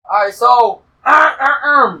Alright, so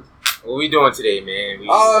what we doing today, man? We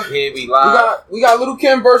live. We got Little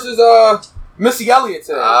Kim versus Missy Elliot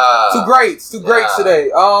today. Two greats today.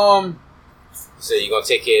 So you gonna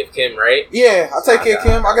take care of Kim, right? Yeah, I'll take care of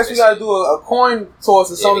Kim. I guess we gotta do a coin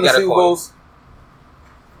toss or something to see who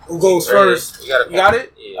goes first. You got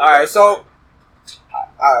it? Yeah, alright, so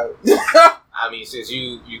alright. I mean, since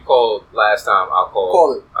you called last time, I'll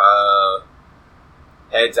call it.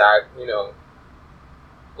 Heads,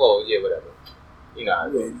 well, yeah, whatever. You know.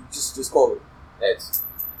 Yeah, just call it. Heads.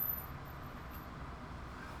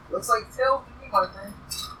 Looks like tails to me, my friend.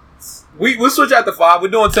 We'll switch after 5. We're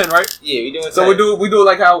doing 10, right? Yeah, we're doing 10. So we do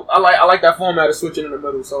like how I like that format of switching in the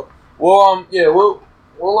middle. So we'll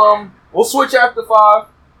switch after 5.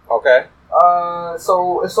 Okay.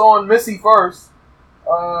 So it's on Missy first.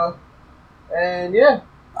 And yeah.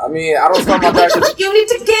 I mean, I don't start my back. You need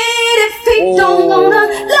to get it. Feet don't wanna love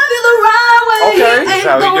you the right way. Okay, that's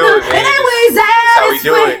how we do it, man. Anyways, that's how we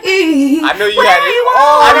do it. I know you had it.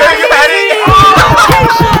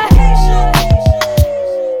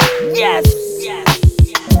 Yes.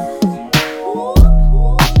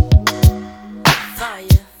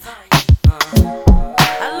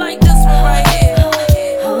 I like this one right here.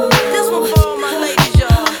 This one for all my ladies,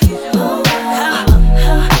 y'all.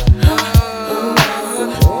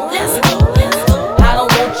 Let's go. I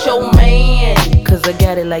don't want your man, 'cause I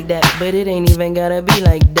got it like that, but it ain't even gotta be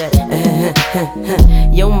like that.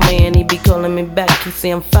 Your man, he be calling me back. He say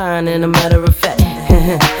I'm fine, and a matter of fact.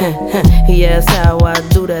 He asks how I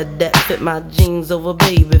do that fit my jeans over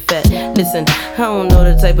baby fat. Listen, I don't know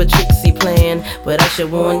the type of tricks he playing, but I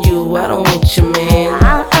should warn you, I don't want your man.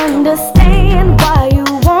 I understand why you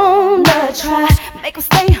wanna try, make him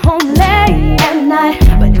stay home late at night.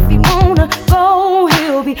 But if he wanna go,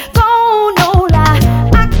 he'll be gone, no lie.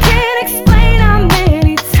 I can't explain how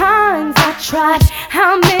many times I tried,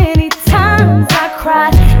 how many times I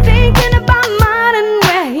cried, thinking about mine and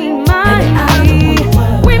where he might be.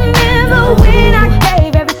 Remember when I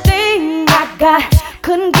gave everything I got,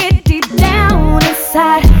 couldn't get deep down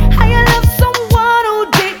inside. How you love someone who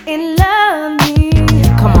didn't love me?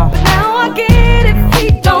 Come on. But now I get it,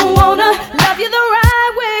 he don't wanna love you the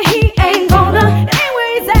right way. He ain't gonna.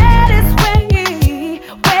 Anyways, that is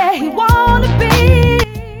where he wanna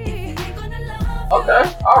be. Okay.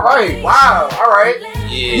 All right. Wow. All right.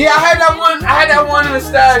 Yeah, I had that one in the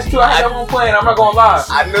stash too. I had that one playing. I'm not gonna lie.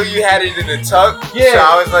 I knew you had it in the tuck. Yeah. So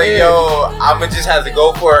I was like, yo, I'ma just have to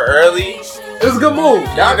go for it early. It was a good move.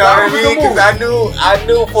 You know what I mean? Because I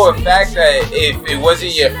knew for a fact that if it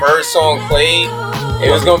wasn't your first song played,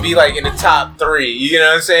 it was gonna be like in the top 3. You know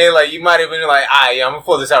what I'm saying? Like you might have been like, alright, I'm gonna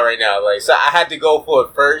pull this out right now. Like, so I had to go for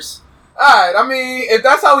it first. Alright, I mean, if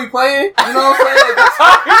that's how we playing, you know what I'm saying?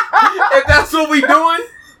 If that's what we doing,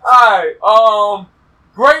 alright.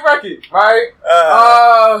 Great record, right?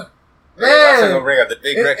 Man, I'm gonna bring out the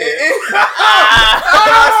big record.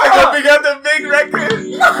 I'm gonna bring out the big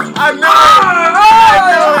record. I know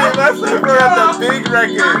it. Let's bring out the big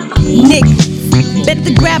record. Nick,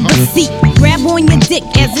 better grab a seat. Grab on your dick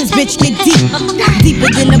as this bitch get deep. Deeper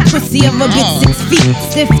than the pussy of a bitch 6 feet.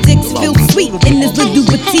 Stiff dicks feel sweet in this little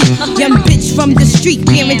petite. Young bitch from the street,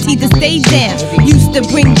 guaranteed to stay down. Used to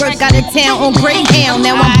bring work out of town on Greyhound.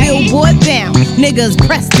 Now I'm billboard bound. Niggas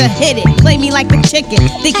pressed to hit it. Play me like a chicken,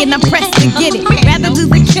 thinking I'm pressed to get it. Rather do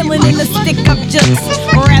the killing than the stick up jokes.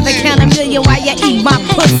 Or rather count a million while you eat my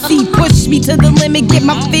pussy. Push me to the limit, get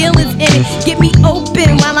my feelings in it. Get me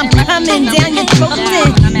open while I'm coming down your throat.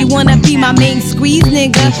 You wanna be my main squeeze,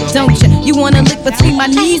 nigga, don't you? You wanna lick between my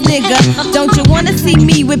knees, nigga, don't you? Wanna see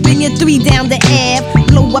me whipping your 3 down the Ave?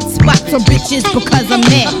 Blow up spots for bitches because I'm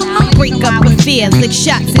mad. Break up affairs like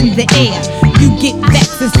shots in the air. You get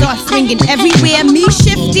vexed and start swinging everywhere. Me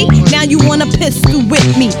shifty, now you wanna pistol whip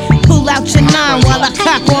me. Pull out your 9 while I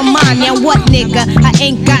cock on mine. Now what, nigga? I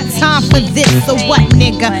ain't got time for this. So what,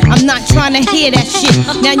 nigga? I'm not trying to hear that shit.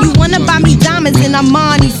 Now you wanna buy me diamonds in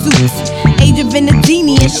Armani suits, Age of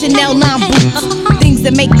Venedini and Chanel 9 boots. Things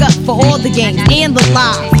that make up for all the games and the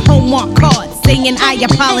lies. Hallmark cards saying I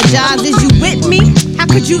apologize. Is you with me? How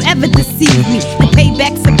could you ever deceive me? The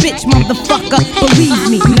payback's a bitch, motherfucker, believe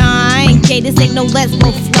me. Nah, I ain't gay, this ain't no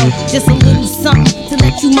lesbo flow. Just a little something to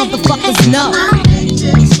let you motherfuckers know.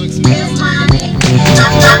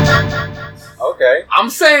 Okay. I'm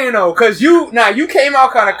saying though, cause you came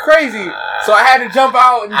out kind of crazy, so I had to jump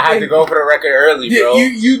out. And, I had to go for the record early, bro.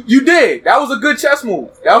 You did. That was a good chess move.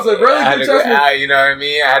 That was a really good chess move. You know what I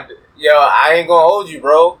mean? I ain't gonna hold you,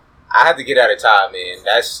 bro. I had to get out of time, man.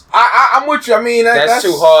 I'm with you. I mean, that's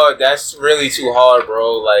too hard. That's really too hard,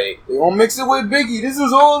 bro. Like, they gonna mix it with Biggie. This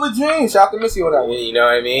is all the dream. Shout out to Missy or that. You know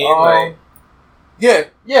what I mean? Yeah,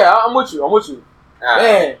 I'm with you.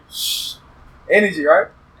 Man, energy, right?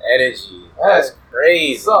 Energy. That's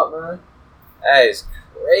crazy. What's up, man? That is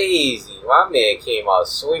crazy. My man came out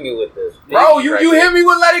swinging with this. Bro, you hit me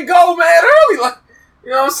with Let It Go, man, early. Like,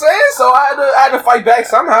 you know what I'm saying? So I had to fight back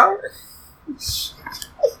somehow.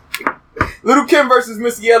 Little Kim versus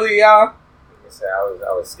Missy Elliot, y'all.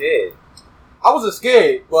 I was scared. I wasn't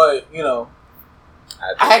scared, but you know,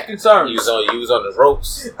 I had concerns. You was on the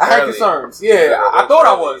ropes. I had concerns. Yeah, I thought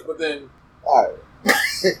I was, but then, alright.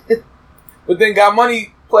 But then Got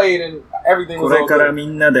Money played and everything was これから okay. み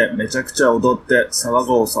んなでめちゃくちゃ踊って騒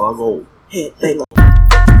ごう騒ごう。 Hit me.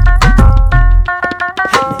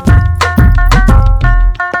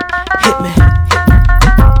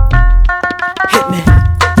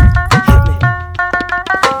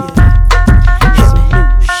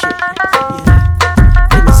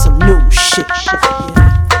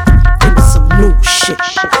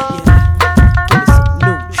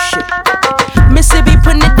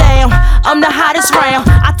 I'm the hottest round.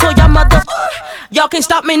 I told y'all mother, y'all can't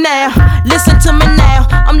stop me now. Listen to me now.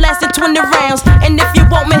 I'm lasting 20 rounds. And if you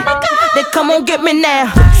want me, then come on get me now.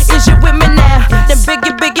 Is you with me now? Then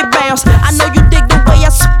biggie bounce. I know you dig the way I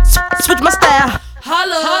switch my style.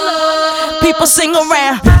 Holla, holla. People sing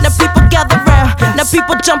around. Now people gather round. Now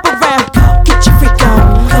people jump around. Get your freak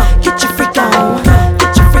on. Get your freak on.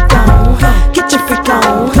 Get your freak on. Get your freak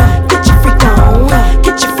on. Get your freak on.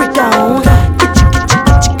 Get your freak on.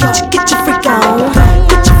 Get your freak on,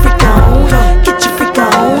 get your freak on, get your freak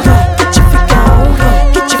on, get your freak on,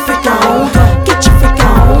 get your freak on, get your freak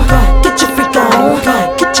on, get your freak on,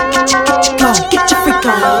 get your freak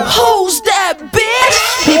on. Who's that bitch?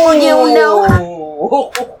 People you know.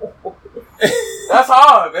 That's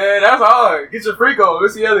hard, man. That's hard. Get your freak on,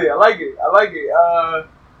 Missy Elliott. I like it.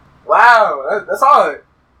 Wow, that's hard.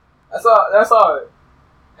 That's hard.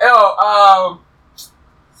 Yo,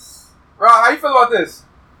 Rob, how you feel about this?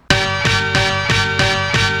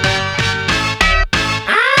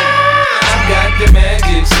 The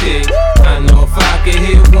magic stick. I know if I could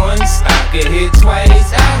hit once, I could hit twice.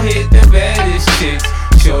 I'll hit the baddest chicks.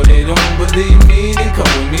 Sure they don't believe me, then come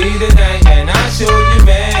with me tonight and I'll show you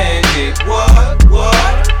magic. What?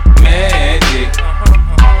 Magic.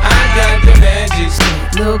 I got the magic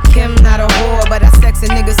stick. Lil' Kim not a whore, but I sex a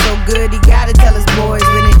nigga so good he gotta tell his boys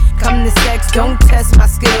when it come to sex, don't test my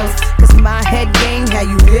skills. Cause my head game had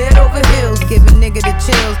you head over heels. Give a nigga the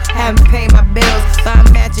chills, haven't paid my bills. Buy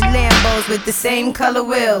matching Lambos with the same color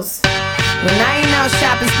wheels. When I ain't out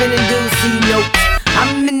shopping, spending doozy, nope.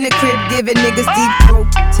 I'm in the crib giving niggas deep throat.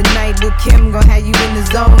 Tonight, Lil' Kim gon' have you in the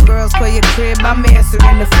zone. Girls call your crib, I'm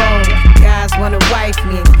answering the phone. Guys wanna wife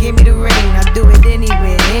me and give me the ring. I do it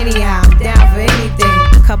anywhere, anyhow, I'm down for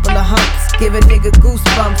anything. Couple of humps, give a nigga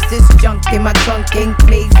goosebumps. This junk in my trunk ain't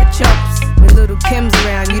made for chumps. When Little Kim's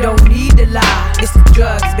around, you don't need to lie. It's the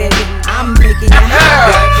drugs, baby, I'm making you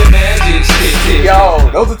high. Yo,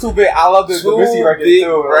 those are two big. I love this Missy record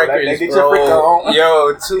too. Records, Get your freak on.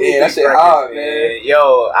 Yo, two big that shit records, hard, man.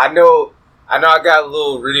 Yo, I know I got a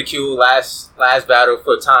little ridicule last battle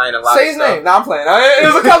for tying a lot Say of his stuff. name. Nah, I'm playing. It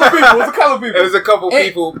was a couple people. It was a couple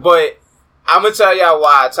people, but I'm gonna tell y'all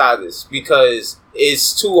why I tie this, because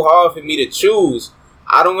it's too hard for me to choose.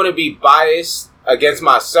 I don't want to be biased against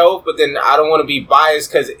myself, but then I don't want to be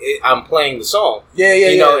biased because I'm playing the song. Yeah.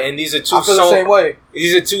 You know, and these are two songs. I feel the same way.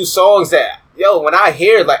 These are two songs that, yo, when I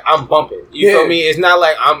hear it, like, I'm bumping. You feel me? It's not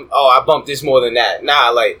like I bump this more than that. Nah,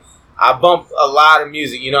 like, I bump a lot of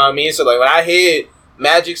music, you know what I mean? So, like, when I hear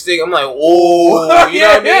Magic Stick, I'm like, oh, you know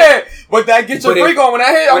what I mean? Yeah, but that gets your freak on when I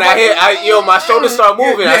hit. My shoulders start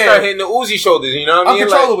moving. I start hitting the Uzi shoulders. You know what I mean?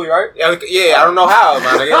 Uncontrollably, right? Yeah, I don't know how,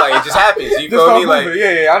 man. Like, it just happens. You feel me? Like,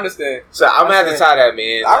 I understand. So I'm gonna have to tie that,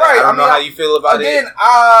 man. All right, I don't know how you feel about it. Again,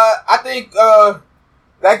 I think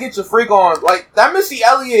that gets your freak on. Like, that Missy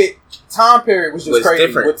Elliott time period was just crazy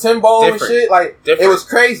different. with Timbo and shit. Like, it was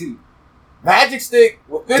crazy. Magic Stick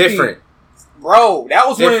with 50. Different. Bro, that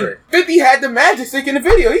was when 50 had the Magic Stick in the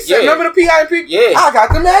video. He said, "Remember the PIMP? Yeah, I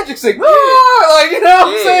got the Magic Stick." Yeah. Like, you know what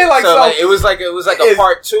I'm saying? Like, so like, it was like a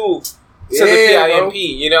part 2 to the PIMP. Bro.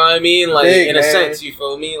 You know what I mean? Like, in a sense, you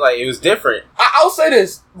feel me? Like, it was different. I'll say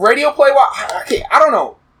this: radio play wise, I don't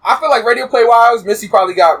know. I feel like radio play wise, Missy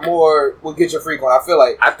probably got more. Will get your freak on. I feel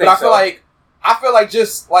like. I feel like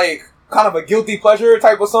just like kind of a guilty pleasure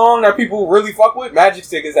type of song that people really fuck with. Magic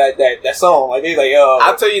Stick is that song. Like, they like,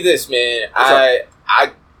 I'll tell you this, man. I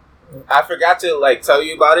forgot to like tell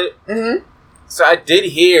you about it. Mm-hmm. So I did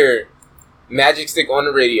hear Magic Stick on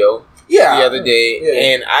the radio the other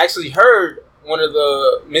day, and I actually heard one of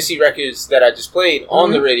the Missy records that I just played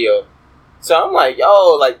on the radio. So I'm like,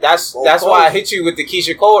 yo, like that's why I hit you with the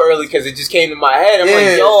Keisha Cole early because it just came to my head. I'm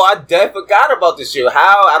like, yo, I dead forgot about this shit.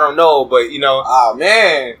 How? I don't know, but you know. Oh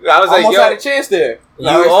man, I was almost like, yo, had a chance there. You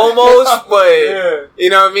almost, but you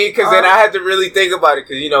know what I mean? Because then I had to really think about it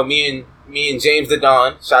because you know me and James the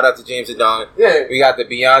Don. Shout out to James the Don. Yeah, we got the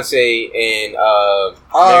Beyonce and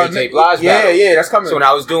Mary J. Blige battle. Yeah, that's coming. So when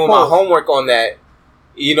I was doing my homework on that,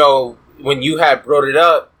 you know, when you had brought it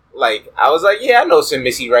up. Like, I was like, yeah, I know some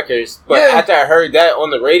Missy records. But after I heard that on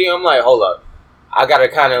the radio, I'm like, hold up. I got to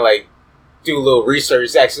kind of, like, do a little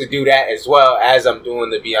research, actually do that as well as I'm doing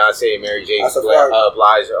the Beyonce and Mary J.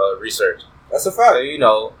 Blige research. That's a fact. So, you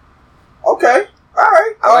know. Okay. All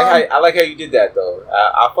right. I like how you did that, though.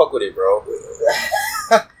 I fuck with it, bro.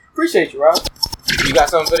 Appreciate you, Rob. You got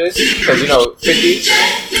something for this? Because, you know, 50...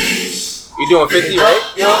 You doing 50, right?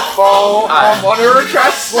 Your phone. I'm under a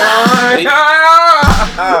chest line.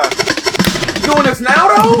 You doing this now,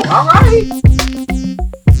 though? All right.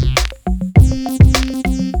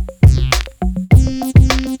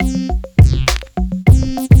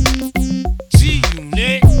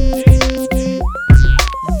 G-Unit.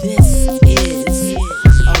 This is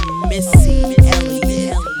a Missy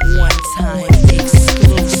Elliot one-time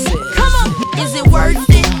exclusive. Come on, is it worth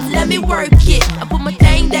it? Let me work it. I put my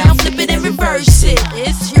thing down, flip it and reverse it.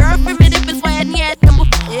 It's your primitive is why I need number.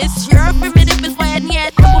 It's your primitive is why I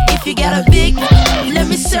need number. If you got a big, let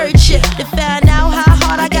me search it to find out how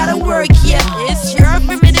hard I gotta work. Yeah, it's your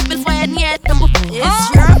primitive is why I need number.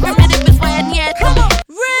 It's your primitive is why I need number.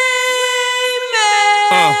 Remix.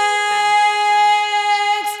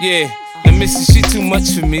 Yeah. Now Missy, she too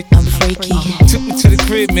much for me. I'm freaky. Took me to the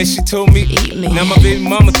crib, man, she told me eat me. Now my baby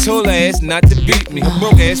mama told her ass not to beat me. Her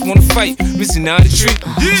broke ass wanna fight, Missy now to treat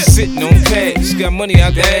me. She sitting on cash, she got money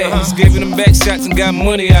out the ass. Gave her them back shots and got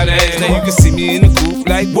money out the ass. Now you can see me in the coupe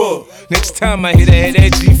like, whoa. Next time I hit her head,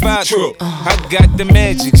 that G5 truck. I got the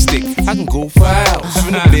magic stick, I can go for hours.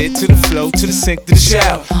 From the bed to the floor, to the sink, to the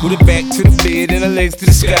shower. With her back to the bed and her legs to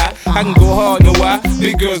the sky. I can go hard, know why?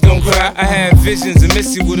 Big girls don't cry. I have visions of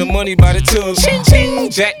Missy with her money by the tub. Ching ching,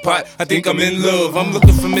 jackpot, I think I'm in love. I'm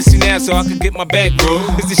looking for Missy now so I can get my back, bro.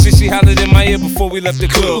 It's the shit she hollered in my ear before we left the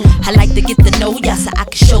club. I like to get to know ya so I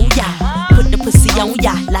can show ya. Put the pussy on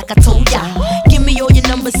ya like I told ya. Give me all your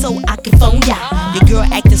numbers so I can phone ya. Your girl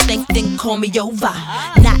acting stink, then call me over.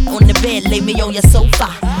 Not on the bed, lay me on your sofa.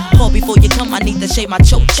 Call before you come, I need to shave my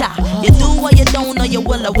chocha. You do or you don't, or you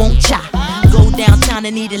will or won't cha. Go downtown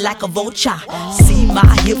and eat it like a vulture. See my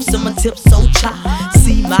hips and my tips so cha.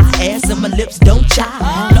 See my ass and my lips don't cha.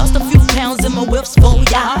 Lost a few pounds in my whips for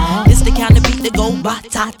ya. It's the kind of beat that go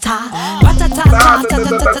ba-ta-ta.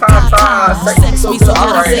 Ba-ta-ta-ta-ta-ta-ta-ta. Sex me so good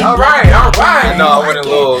I say all right. I know I went a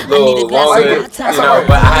little longer, you know,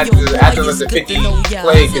 but I had to let the 50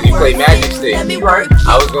 play because you play Magic Stick. I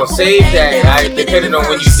was gonna save that, depending on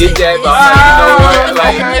when you did that, but I'm like, you know what,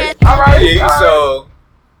 like, alright. So,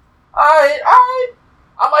 alright.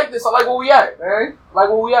 I like this. I like where we at, man. I like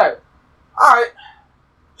where we at. Alright.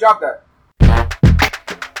 Drop that.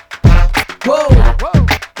 Whoa.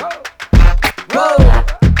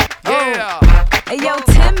 Yeah. Hey, yo,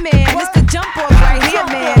 Tim, man. Mr. Jump Off right here,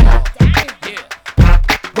 man.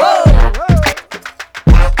 Whoa.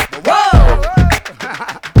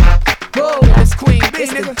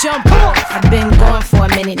 It's the jump off. I've been gone for a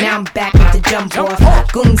minute, now I'm back with the jump off.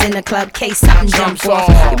 Goons in the club, case something jump off.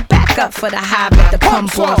 You back up for the high, but the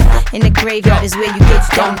pump off. In the graveyard is where you get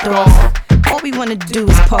dumped off. All we wanna do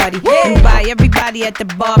is party and buy everybody at the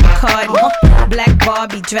bar Bacardi. Black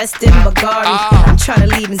Barbie dressed in Bulgari. I'm tryna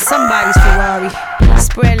leave in somebody's Ferrari.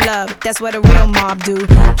 Spread love, that's what a real mob do.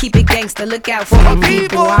 Keep it gangster, look out for the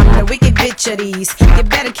people. I'm the wicked bitch of these. You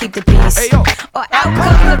better keep the peace, or out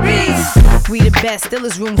come the beast. We the best, still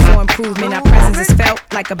is room for improvement. Our presence is felt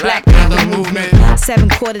like a black people movement. 7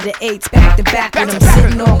 quarter to 8s, back to back with them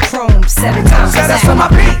sitting on chrome 7 times. Shout out to my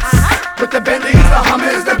beats, with the Bentleys, the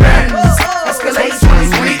Hummers, the Benz. Escalade 20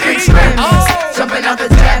 rims. Jumping out the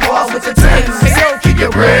Jaguar with the Timbs. Keep your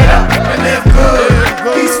bread up and live good.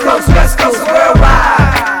 East Coast, West Coast,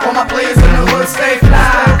 worldwide. All my players in the hood stay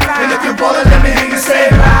fly. And if you ballin', let me hear you say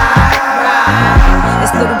ride.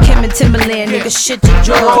 It's Little Kim and Timberland, nigga, shit your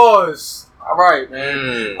jaws. Alright,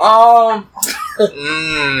 man.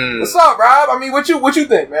 What's up, Rob? I mean, what you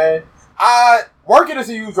think, man? Work It is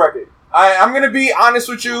a huge record. I'm gonna be honest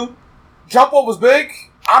with you. Jump Up was big.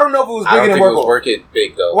 I don't know if it was bigger than Work It. I don't think it was Work It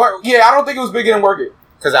big, though. I don't think it was bigger than Work It.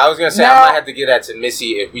 Because I was going to say, I might have to give that to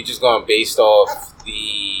Missy if we just going based off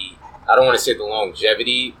the, I don't want to say the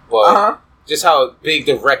longevity, but just how big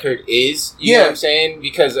the record is. You know what I'm saying?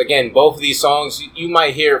 Because, again, both of these songs, you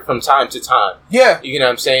might hear it from time to time. Yeah. You know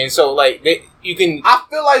what I'm saying? So, like, you can. I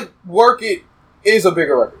feel like Work It is a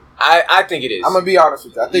bigger record. I think it is. I'm gonna be honest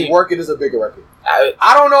with you. I think Work It is a bigger record.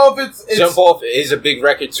 I don't know if it's Jump Off is a big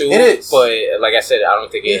record too. It is, but like I said, I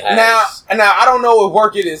don't think it has. Now I don't know if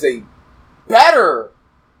Work It is a better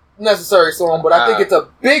necessary song, but I think it's a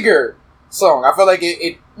bigger song. I feel like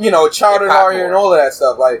it charted out here and all of that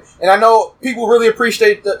stuff. Like, and I know people really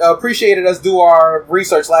appreciated us do our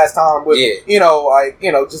research last time with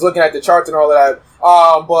just looking at the charts and all of that.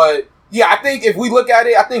 But yeah, I think if we look at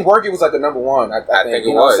it, I think Work It was like the number one. I think it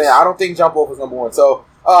was. What I'm saying? I don't think Jump Off was number one. So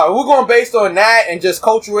we're going based on that and just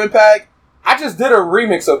cultural impact. I just did a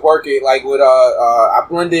remix of Work It, like with I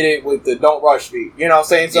blended it with the Don't Rush beat. You know what I'm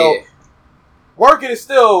saying? So Work It is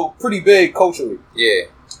still pretty big culturally. Yeah.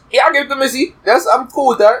 Yeah, I'll give it to Missy. I'm cool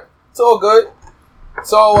with that. It's all good.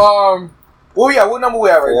 So what number we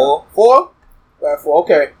at right now? 4? We're at 4,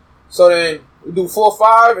 okay. So then we do 4,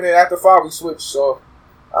 5, and then after 5 we switch. So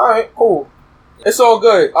alright, cool. It's all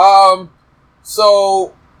good.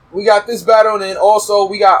 So we got this battle, and then also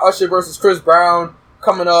we got Usher versus Chris Brown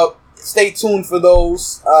coming up. Stay tuned for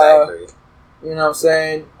those. Exactly. You know what I'm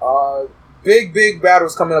saying? Big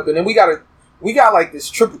battles coming up, and then we got like this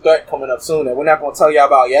triple threat coming up soon that we're not gonna tell y'all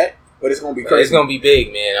about yet, but it's gonna be crazy. It's gonna be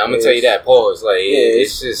big, man. I'm gonna tell you that. Pause. Like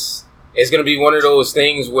it's gonna be one of those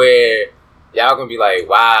things where y'all gonna be like,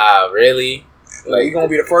 wow, really? Like, we're gonna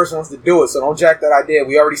be the first ones to do it, so don't jack that idea.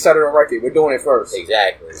 We already set it on record. We're doing it first.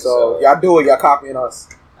 Exactly. So y'all do it. Y'all copying us.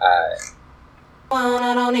 Alright.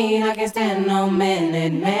 I don't need, I can't stand no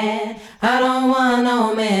minute man. I don't want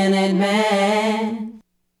no minute man.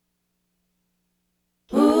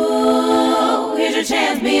 Ooh, here's your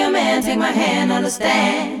chance, be a man, take my hand,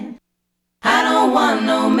 understand. I don't want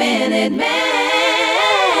no minute man.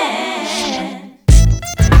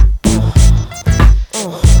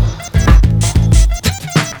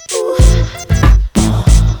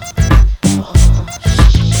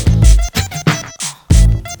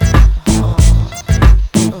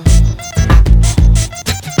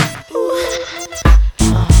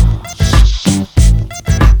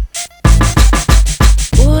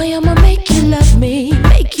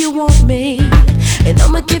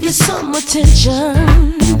 Some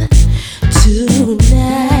attention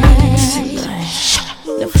tonight.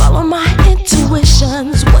 Now follow my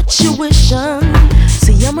intuitions, what you wishin'.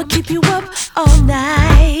 See, I'ma keep you up all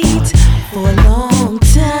night for a long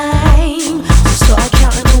time. So start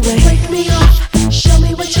counting away. Wake me up, show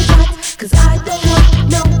me what you got, 'cause I don't want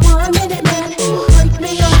no 1 minute man. Break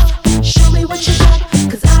me up, show me what you got,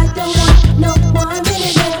 'cause I don't want no 1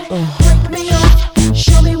 minute man. Break me up,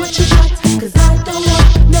 show me what you got, 'cause I don't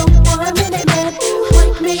want no 1 minute man.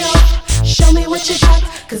 Break me up, show me what you got,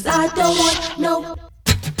 'cause I don't want no.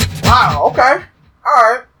 Wow, okay.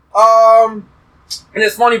 Alright. And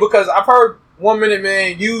it's funny because I've heard 1 Minute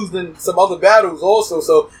Man used in some other battles also,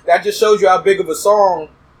 so that just shows you how big of a song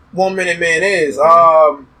 1 Minute Man is.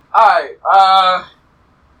 Alright, I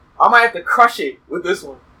might have to crush it with this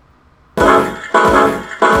one. You do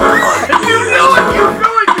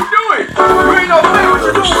it! You ain't no way what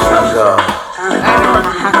you doing.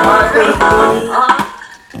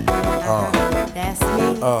 That's me.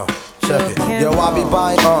 Check it. Yo, I be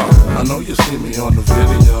buying. I know you see me on the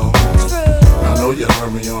video. I know you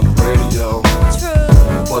heard me on the radio.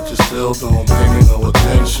 But you still don't pay me no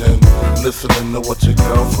attention. Listening to what your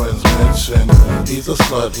girlfriends mention. He's a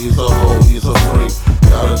slut, he's a hoe, he's a freak.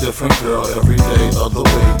 Got a different girl every day of the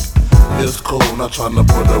week. It's cool, not trying to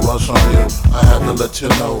put a rush on you. I had to let you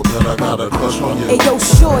know that I got a crush on you. Hey yo,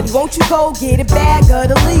 shorty, won't you go get a bag of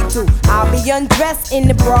the lethal? I'll be undressed in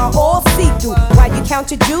the bra, all see-through. While you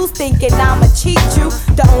count your jewels, thinking I'ma cheat you.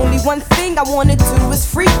 The only one thing I wanna do is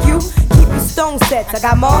freak you. Keep your stone sets, I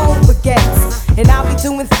got my own baguettes. And I'll be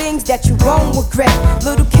doing things that you won't regret.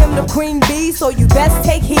 Little Kim the queen bee, so you best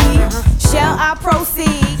take heed. Shall I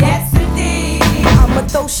proceed? Yes indeed. I'ma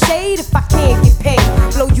throw shade if I can't get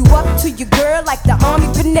paid. Blow you up to your girl like the army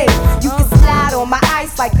grenade. You can slide on my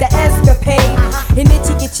ice like the escapade. And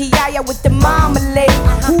itchy itchy yaya with the marmalade.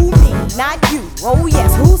 Who me? Not you. Oh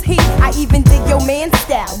yes, who's he? I even dig your man's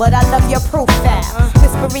style, but I love your profile.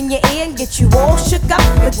 Whisper in your ear and get you all shook up,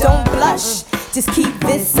 but don't blush. Just keep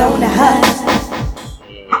this on the hush.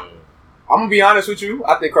 I'm gonna be honest with you.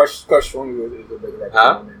 I think Crush on You is a bigger record than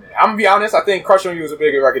 1 Minute. I'm gonna be honest. I think Crush on You is a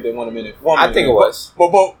bigger record than 1 Minute. I think it was.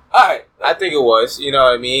 But alright. I think it was. You know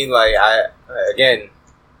what I mean? Like again,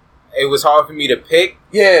 it was hard for me to pick.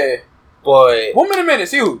 Yeah. But 1 Minute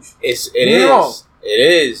is huge. It is. It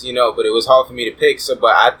is. You know, but it was hard for me to pick. So,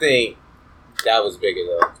 but I think that was bigger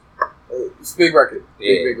though. It's a big record.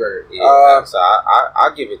 Yeah. Big record. Yeah. So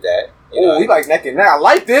I'll give it that. Oh, we like neck and neck. I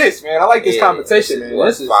like this, man. I like this competition, man.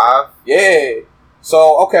 This is 5. Yeah.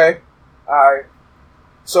 So okay, all right.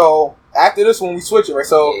 So after this one, we switch it, right?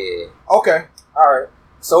 So okay, all right.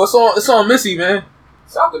 So it's on Missy, man.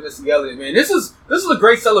 Shout out to Missy Elliot, man. This is a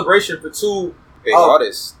great celebration for two big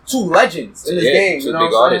artists, 2 legends in this game. Two you know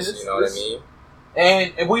big what I'm artists. saying? You know what I mean?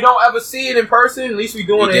 And if we don't ever see it in person, at least we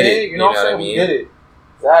doing it here. You know what I'm saying? We did it.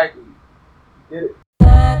 Exactly. We did it.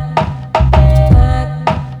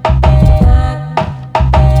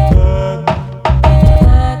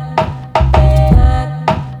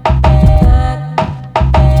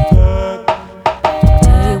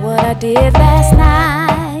 Did last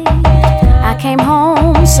night. I came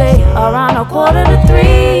home, say around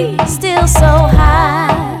 2:45, still so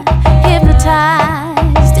high,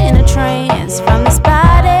 hypnotized in a trance from this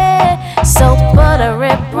body, so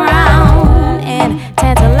buttery brown and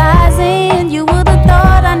tantalizing. You would have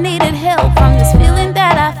thought I needed help from this feeling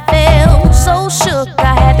that I felt. So shook,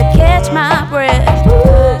 I had to catch my breath.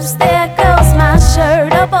 Oops, there goes my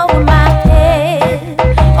shirt up over my head.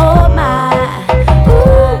 Oh my.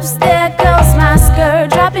 Oops, there goes my skirt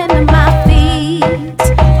dropping to my feet.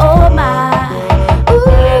 Oh my,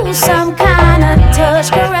 ooh, some kind of touch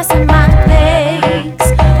caressing my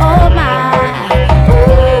legs. Oh my,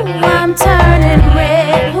 ooh, I'm turning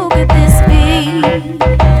red. Who could this be?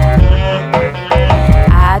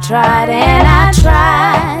 I tried and I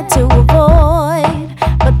tried to avoid,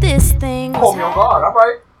 but this thing was me on guard. All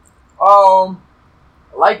right.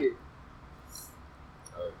 I like it.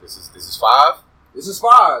 This is 5. This is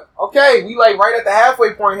 5. Okay, we like right at the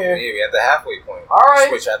halfway point here. Yeah, we at the halfway point. All right.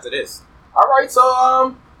 Switch after this. All right,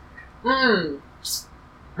 so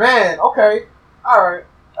man, okay, all right,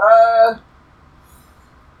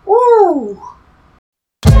 woo.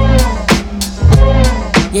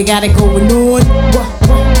 You got it going on.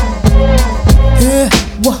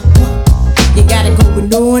 You got it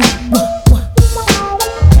going on.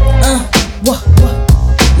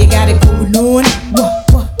 You got it going on.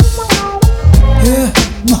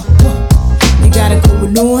 You got it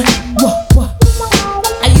going on.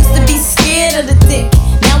 I used to be scared of the dick.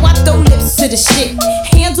 Now I throw lips to the shit.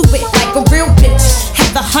 Handle it like a real bitch.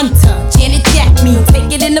 Have the hunter, Janet Jack me,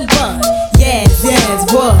 take it in the bud. Yes,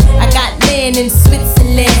 what? I got land in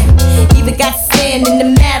Switzerland. Even got sand in the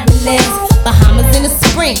Marylands. Bahamas in the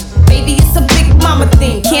spring. Baby, it's a big mama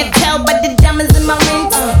thing. Can't tell by the diamonds in my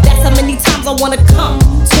rings. That's how many times I wanna come.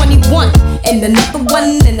 21, and another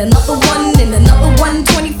one, and another one, and another one.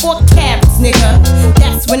 24 carats, nigga.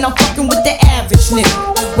 That's when I'm fucking with the average nigga.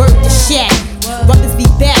 Word to shack, brothers be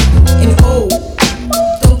back and old.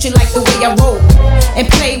 Don't you like the way I roll and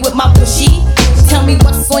play with my pushy? Tell me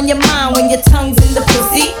what's on your mind when your tongue's in the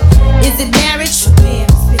pussy. Is it marriage?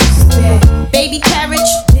 Damn, baby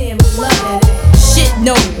carriage? Damn, I love that. Shit,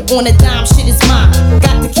 no, on a dime, shit is mine.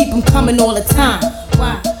 Got to keep them coming all the time.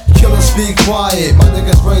 Why? Killers be quiet, my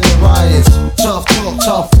niggas bring the riots. Tough talk,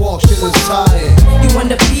 tough walk, shit is tired. You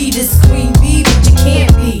wanna be this queen bee, but you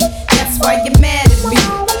can't be. That's why you're mad at me.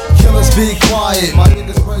 Killers be quiet, my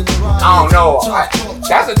niggas bring the riots. I don't know.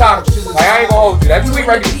 That's the time. Like, I ain't gonna hold you. That tweet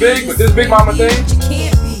record's big, but this Big Mama thing,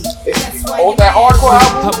 hold that hardcore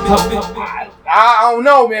album. I don't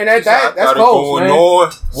know, man. That's close, man.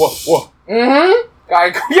 What?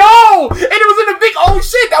 Like, yo, and it was in the big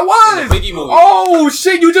shit. That was the Biggie movie. Oh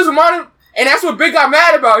shit, you just reminded. And that's what Big got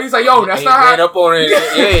mad about. He's like, yo, that's not how. He ran up on it.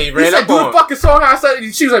 Yeah, he ran up on it. Do the fucking song how I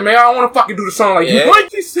said. She was like, man, I don't want to fucking do the song like you. What?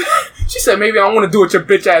 She said, maybe I don't want to do it your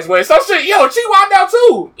bitch ass way. So shit, yo, she wound out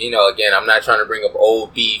too. You know, again, I'm not trying to bring up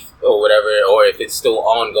old beef or whatever, or if it's still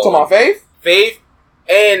ongoing. Talking about Faith,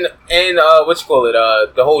 and what you call it?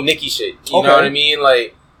 The whole Nicki shit. You know what I mean?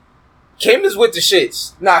 Like, Kim is with the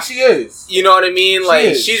shits. Nah, she is. You know what I mean?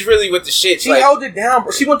 Like, she's really with the shits. She held it down,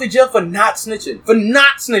 bro. She went to jail for not snitching.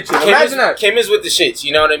 Imagine that. Kim is with the shits.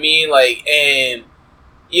 You know what I mean? Like, and,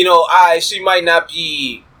 you know, she might not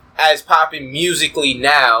be as popping musically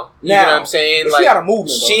now. You know what I'm saying? But like, she had a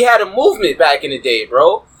movement, bro. She had a movement back in the day,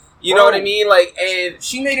 bro. You know what I mean? Like, and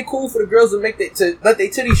she made it cool for the girls to let their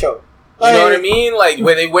titty show. You know what I mean? Like,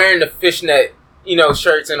 where they wearing the fishnet, you know,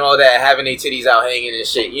 shirts and all that, having their titties out hanging and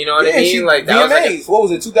shit. You know what I mean? Like, that VMAs. was what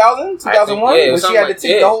was it, 2000? 2001? Think, when she had like, the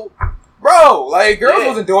titty, the whole... Bro, like, girls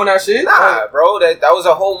wasn't doing that shit. Nah, bro, that was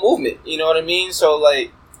a whole movement. You know what I mean? So,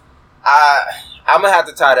 like, I'm gonna have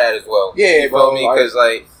to tie that as well. Yeah, you bro. feel me? Because,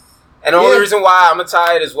 like, and the only reason why I'm gonna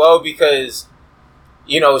tie it as well, because,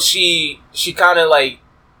 you know, she kind of, like,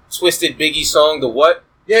 twisted Biggie's song, The What?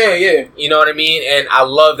 Yeah. You know what I mean? And I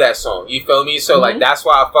love that song. You feel me? So, like, that's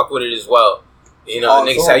why I fuck with it as well. You know,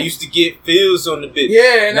 niggas, I used to get feels on the bitch.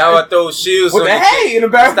 Yeah. Now I throw shields with on the hay in the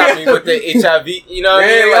back. Stop me with the HIV. You know what I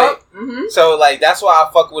mean? Like, so like that's why I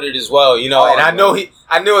fuck with it as well. You know, and I know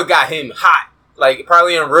I knew it got him hot. Like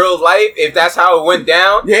probably in real life, if that's how it went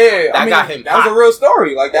down, that got him. That was a real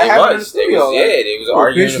story. Like that happened in the studio. They was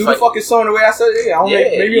arguing. Bitch, do the fucking song the way I said it. Yeah,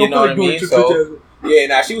 maybe you don't feel like doing it. Yeah,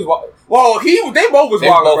 nah, she was. Well, they both was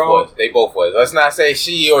wild, bro. They both was. Let's not say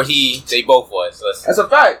she or he. They both was. That's a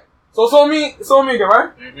fact. So me again,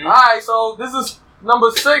 right? Mm-hmm. All right. So this is number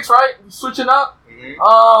 6, right? Switching up.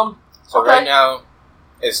 Mm-hmm. So right now,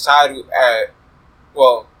 it's tied at.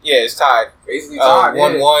 Well, yeah, it's tied. Basically tied.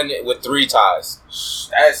 1-1 with 3 ties.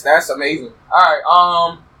 That's amazing. All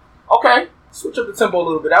right. Okay. Switch up the tempo a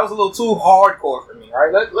little bit. That was a little too hardcore for me. All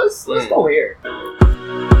right. Let's go here. Come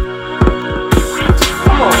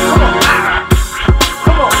on.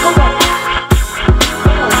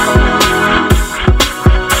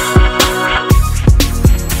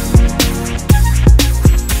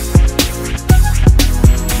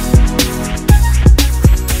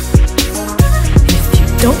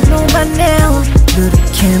 Don't know by now, little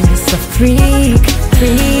Kim is a freak.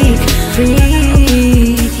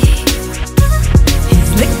 He's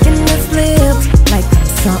licking his lips like I'm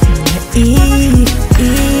something to eat.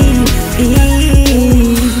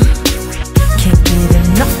 Can't get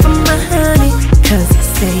enough of my honey, 'cause he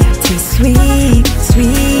say I taste sweet.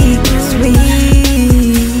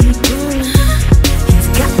 He's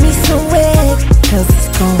got me so wet, 'cause it's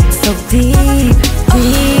going so deep.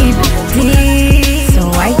 So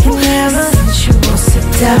I can never sensual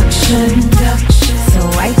seduction. So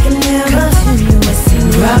I can never continuous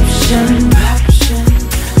eruption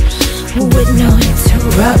with no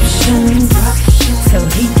interruptions. So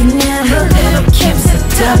he can never little Kim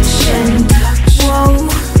seduction. Whoa.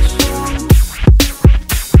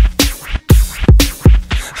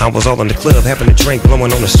 I was all in the club having a drink,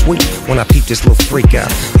 blowing on a sweet when I peeped this little freak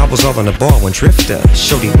out. I was all in the bar when Drifter,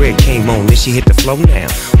 Shorty Red came on, then she hit the flow now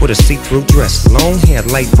with a see-through dress, long hair,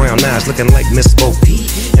 light brown eyes, looking like Miss Bo P.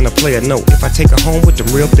 And a player note, if I take her home with the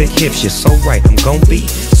real thick hips, you're so right, I'm gon' be.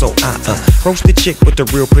 So I approached the chick with the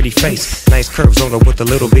real pretty face, nice curves on her with a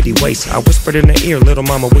little bitty waist. I whispered in her ear, little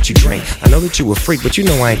mama, what you drink? I know that you a freak, but you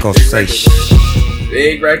know I ain't gon' say shh.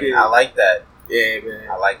 Big record. I like that. Yeah, man.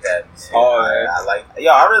 I like that. Oh,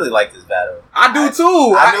 I really like this battle. I do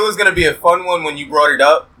too. I knew it was gonna be a fun one when you brought it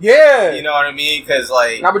up. Yeah. You know what I mean? Because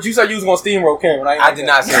like. Nah, but you said you was gonna steamroll Kim, right? I did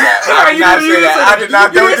not say that. I did not say that. I did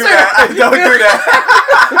not do that. I don't do that.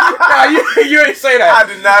 Nah, you ain't say that. I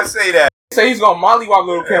did not say that. Say he's gonna mollywop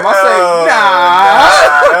little Kim. I say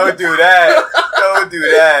nah. Don't do that. Don't do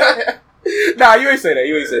that. Nah, you ain't say that.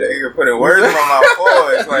 You're putting words in my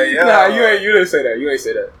voice. Like, yo. Nah, you didn't say that. You ain't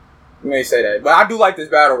say that. But I do like this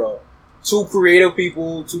battle though. 2 creative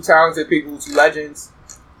people, 2 talented people, 2 legends.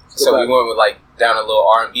 So we went with like down a little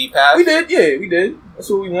R&B path? We did, yeah, we did. That's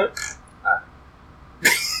what we went.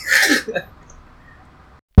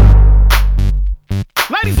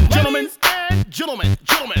 Ladies and gentlemen, this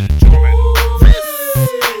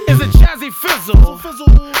is a Jazzy Fizzle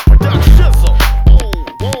production.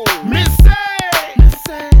 Missy,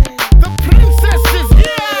 the princess is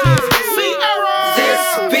here. Sierra, this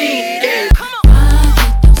beat is.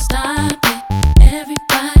 Don't stop it.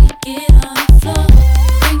 Everybody get on the floor.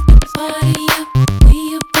 Crank the party up. We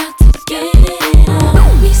about to get it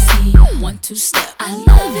on. We see 1, 2 step. I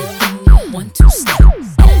love it when you 1, 2 step.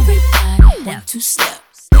 Everybody 1, 2 step.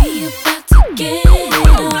 We about to get it on.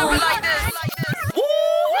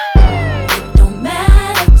 It don't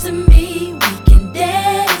matter to me. We can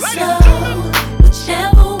dance slow.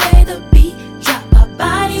 Whichever way the beat drop, our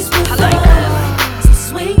bodies will flow. So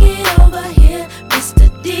swing it over here, Mr.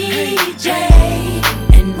 DJ,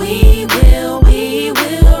 and we will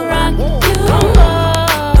rock you.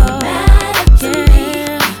 No matter to me,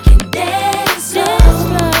 we can dance slow.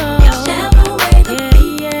 Whichever way the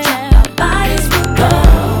beat drop, our bodies will go.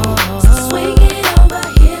 So swing it over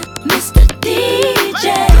here, Mr. DJ,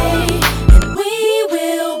 and we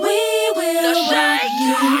will rock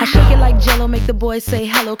you. I shake it like Jello, make the boys say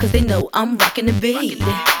hello, 'cause they know I'm rocking the beat.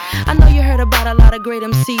 I know you heard about a lot of great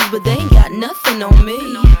MCs, but they ain't got nothing on me.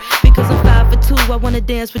 Because I'm 5 for 2, I wanna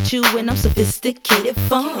dance with you, and I'm sophisticated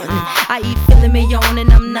fun. I eat filet mignon,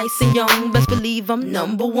 and I'm nice and young. Best believe I'm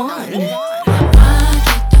number 1. Rock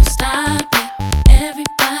it, don't stop it.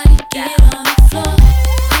 Everybody get on the floor.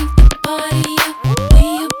 Crank the party up. We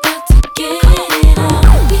about to get it on.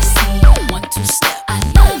 We see 1, 2 step. I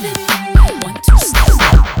love it when you 1, 2 step.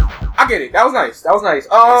 I get it. That was nice. That was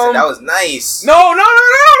nice. No.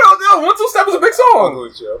 1, 2 step is a big song.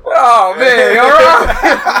 Oh man, all right.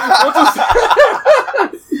 1, 2 step.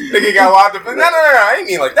 Nigga got locked up. No, I ain't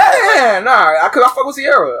mean like that. Yeah, nah, cause I fuck with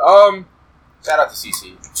Sierra. Shout out to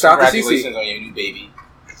CC. Shout out to CC. Congratulations on your new baby.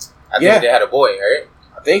 I think they had a boy, right?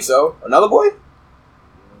 I think so. Another boy?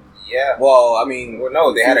 Yeah. Well, I mean,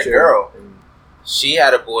 they had a girl. She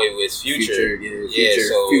had a boy with Future.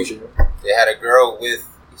 Future. They had a girl with.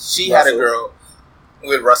 She Russell. Had a girl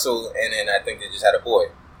with Russell, and then I think they just had a boy.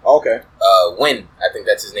 Okay. Win. I think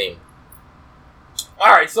that's his name.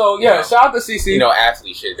 All right, so shout out to CC. You know,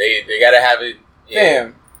 athlete shit. They gotta have it. Yeah.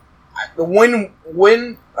 Damn. The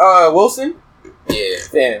Win Wilson. Yeah.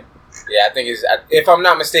 Damn. Yeah, I think it's. If I'm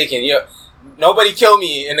not mistaken, nobody kill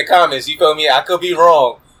me in the comments. You feel me? I could be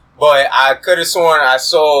wrong, but I could have sworn I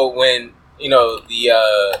saw when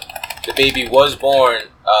the baby was born.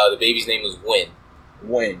 The baby's name was Win.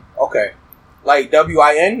 Win. Okay. Like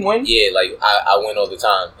WIN Win? Yeah, like I win all the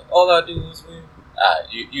time. All I do is win.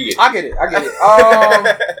 You get it. I get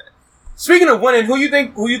it. Speaking of winning, who you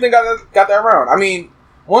think got that round? I mean,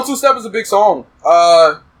 1 2 Step is a big song.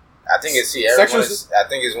 I think it's Sierra. I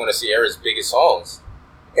think it's one of Sierra's biggest songs.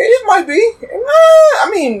 It might be. I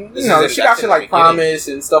mean, she got shit like Promise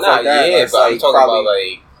and stuff like that. Yeah, but I'm talking about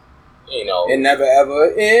like, and Never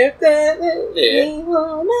Ever. If that we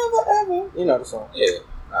will never ever. You know the song. Yeah.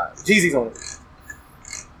 Jeezy's on it.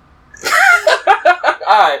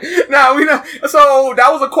 Alright. Now we know. So that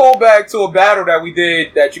was a callback to a battle that we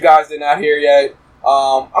did that you guys did not hear yet.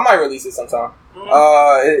 I might release it sometime.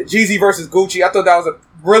 Jeezy versus Gucci. I thought that was a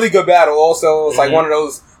really good battle. Also, it's like one of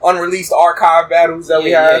those unreleased archive battles that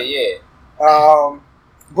we have. Yeah.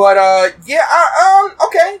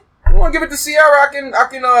 Okay. You want to give it to Sierra? I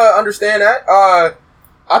can understand that.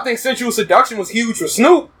 I think Sensual Seduction was huge for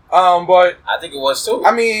Snoop. But I think it was too.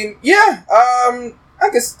 I mean, yeah. I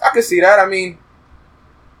can see that. I mean,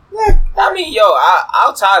 yeah. I mean,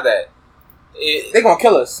 I'll tie that. They're gonna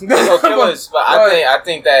kill us. They're gonna kill us, but I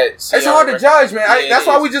think that it's hard to judge, man. That's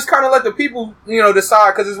why we just kind of let the people,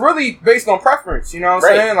 decide, because it's really based on preference. You know what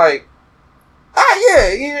I'm saying? Like,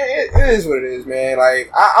 it is what it is, man.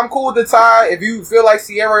 Like, I'm cool with the tie. If you feel like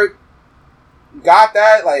Sierra got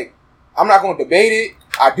that, like, I'm not gonna debate it.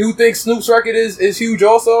 I do think Snoop's record is huge,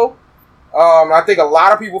 also. I think a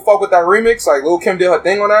lot of people fuck with that remix. Like, Lil' Kim did her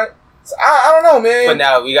thing on that. So, I don't know, man. But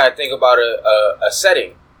now we gotta think about a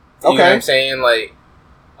setting. You know what I'm saying? Like,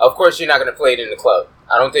 of course you're not going to play it in the club.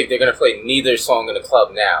 I don't think they're going to play neither song in the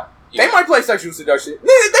club now. They might play Sexual Seduction. They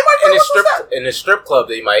might play in the strip club,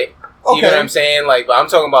 they might. Okay. You know what I'm saying? Like, but I'm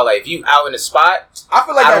talking about, like, if you out in the spot. I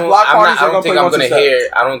feel like that block parties I don't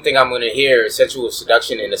think I'm going to hear Sexual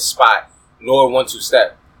Seduction in the spot, nor 1 2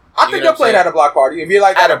 Step. I think they'll play it at a block party. If you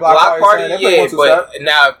like at a block party, yeah. But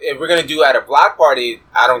now, if we're gonna do at a block party,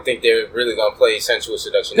 I don't think they're really gonna play Sensual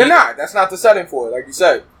Seduction. They're not. That's not the setting for it, like you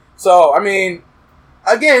said. So I mean,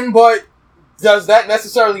 again, but does that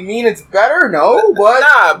necessarily mean it's better? No, but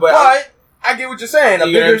I get what you're saying.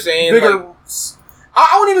 You know what I'm saying? Bigger. Like,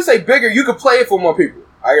 I wouldn't even say bigger. You could play it for more people.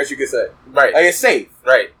 I guess you could say. Right. Like, it's safe.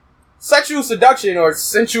 Right. Sexual Seduction or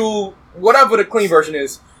sensual, whatever the clean version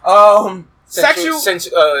is.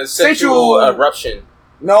 Sensual eruption.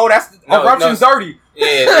 No, eruption's dirty.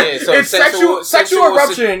 Yeah. So it's sexual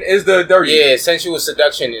eruption is the dirty. Yeah, sensual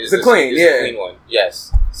seduction is the clean. The clean one.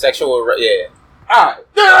 Yes, sexual. Yeah. All right.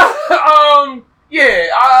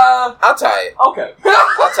 I'll tie it. Okay.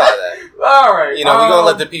 I'll tie that. All right. We're gonna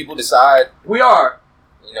let the people decide. We are.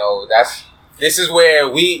 This is where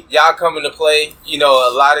y'all come into play. A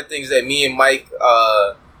lot of things that me and Mike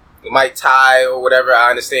might tie or whatever.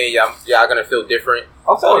 I understand y'all gonna feel different.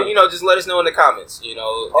 So just let us know in the comments. Of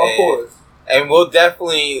course. And we'll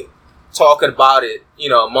definitely talk about it.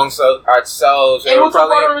 Amongst ourselves. And we'll talk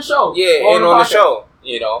about it on the show. Yeah, and on the show.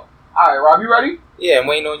 All right, Rob, you ready? Yeah, I'm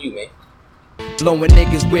waiting on you, man. Blowing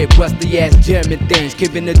niggas with rusty ass German things.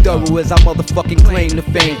 Keeping it thorough as I motherfucking claim to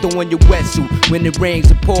fame. Throwing your wetsuit when it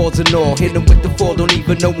rains and pours and all. Hit them with the fall, don't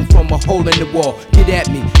even know them from a hole in the wall. Get at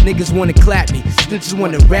me, niggas wanna clap me. Snitches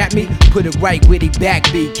wanna rap me, put it right where they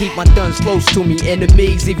back be. Keep my guns close to me,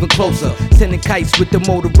 enemies even closer. Sending kites with the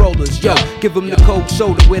Motorola's. Yo, give them the cold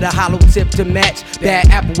shoulder with a hollow tip to match. Bad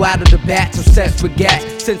apple out of the bat, obsessed with gas.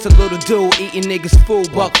 Since a little dude eating niggas full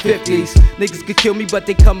 $1.50s. Niggas could kill me, but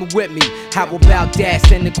they coming with me. How about that?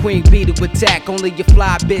 Send the queen bee to attack. Only a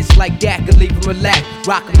fly bitch like that could leave him relaxed.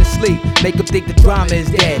 Rock him to sleep, make him think the drama is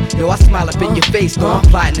dead. Yo, I smile up in your face, though I'm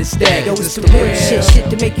plotting instead. Yo, it's the real shit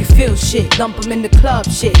to make you feel shit. Lump him in the club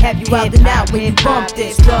shit. Have you out and out when you bump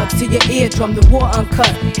this. Drugs to your eardrum, the war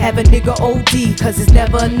uncut. Have a nigga OD, cause it's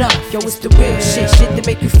never enough. Yo, it's the real shit to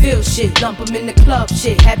make you feel shit. Lump him in the club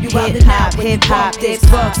shit. Have you out and out when you bump this.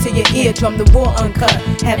 Drugs to your eardrum, the war uncut.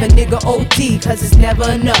 Have a nigga OD, cause it's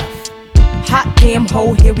never enough. Hot damn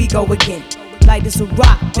hoe, here we go again. Light as a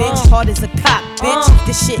rock, bitch, hard as a cop, bitch.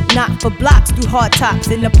 This shit not for blocks, through hard tops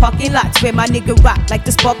in the parking lots where my nigga rock like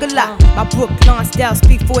the spark a lot. My Brooklyn style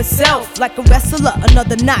speak for itself, like a wrestler,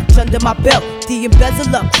 another notch under my belt. The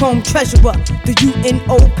embezzler, chrome treasurer, the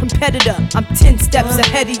UNO competitor. I'm 10 steps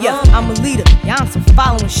ahead of ya. I'm a leader, y'all on some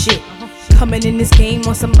following shit. Coming in this game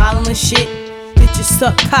on some modeling shit. Bitches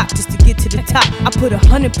suck cock just to get to the top. I put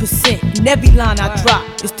 100% in every line I drop.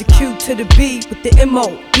 It's the Q to the B with the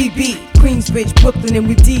M-O-B-B. Queensbridge, Brooklyn, and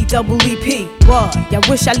we D-double-E-P. What? Y'all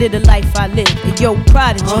wish I lived the life I live. And yo,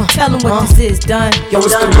 Prodigy, tell them what this is, done. Yo,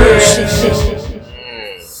 it's the real shit.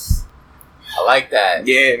 I like that.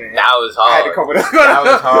 Yeah, man. That was hard. I had to come with that. That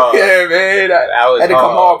was hard. Yeah, man. That was had to hard.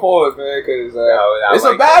 come hard pause, man, because it's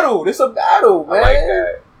like a battle. It's a battle, man. I like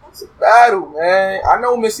that. It's a battle, man. I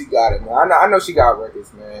know Missy got it, man. I know she got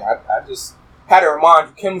records, man. I just had to remind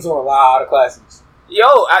you, Kim's on a lot of classics.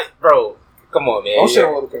 Yo, bro, come on, man. Don't shit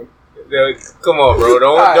on Little Kim. Come on, bro.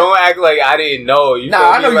 Don't act like I didn't know. You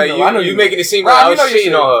I know like, you know. I know you you making it seem like I was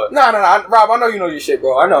shitting on her. No, Rob, I know you know your shit,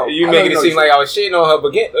 bro. I know. You making it seem like I was shitting on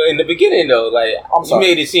her in the beginning, though. Like, you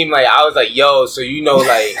made it seem like I was like, yo, so you know,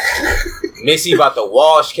 like, Missy about to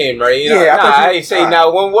wash Kim, right? You know, Yeah, I ain't say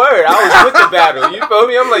not one word. I was with the battle. You feel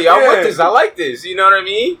me? I'm like, yo, I want this. I like this. You know what I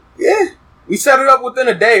mean? Yeah. We set it up within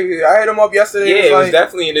a day. I hit him up yesterday. Yeah, it was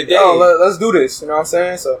definitely in the day. Yo, let's do this. You know what I'm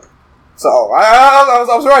saying? So I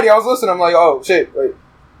was ready. I was listening. I'm like, oh shit, wait,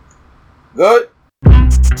 good.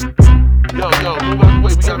 Yo, move out the way.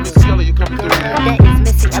 We got Missy Elliot coming through. That is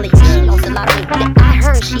Missy Elliot. She lost a lot of weight. I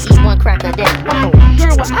heard she eat one crack a day.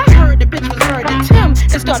 Girl, well, I heard the bitch was married to Tim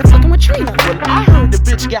and started fucking with Trina. Well, I heard the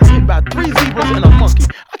bitch got hit by 3 zebras and a monkey.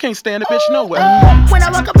 I can't stand the bitch nowhere. When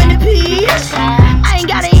I walk up in the piece, I ain't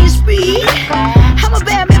gotta eat speed. I'm a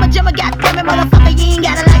bad man, my jammer, goddamn it, motherfucker, you ain't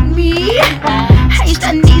gotta like me. I ain't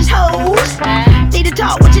stunning these hoes. Need to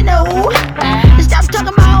talk what you know. Stop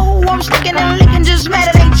talking about who I'm sticking and licking, just mad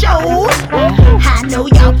at they chose. I know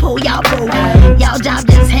y'all pull, y'all broke. Y'all job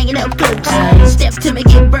just hanging up close. Step to me,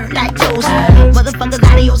 get burnt like toast. Motherfuckers,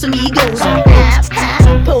 adios amigos. Half,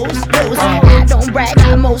 pose, close. I don't brag,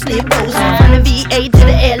 I mostly boast. From the VA to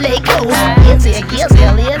the LA coast. Yes,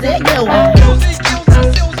 it, go.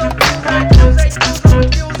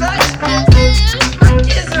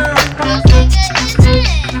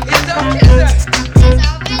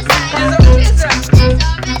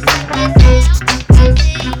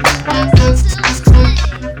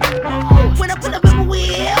 When I put up in my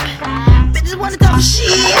whip, bitches wanna talk shit.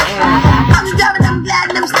 I'm just driving, I'm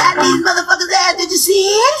gliding, I'm sliding these motherfuckers' ass. Did you see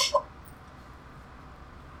it?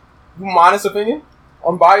 Honest opinion,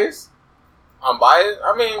 unbiased. Unbiased?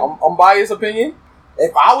 I mean, unbiased opinion.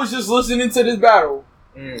 If I was just listening to this battle,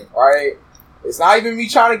 right, it's not even me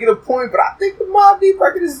trying to get a point, but I think the Mobb Deep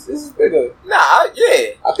record is bigger. Nah,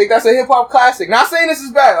 yeah. I think that's a hip hop classic. Not saying this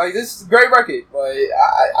is bad. Like, this is a great record, but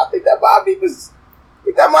I think that Mobb Deep is. I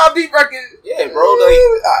think that Mobb Deep record. Yeah, bro.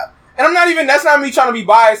 Like, and I'm not even. That's not me trying to be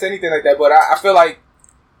biased or anything like that. But I feel like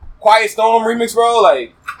Quiet Storm remix, bro.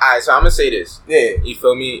 Like, alright, so I'm gonna say this. Yeah. You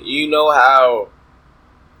feel me? You know how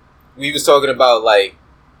we was talking about, like,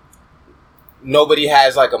 nobody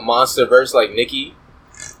has like a monster verse like Nicki.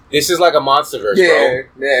 This is like a monster verse, bro.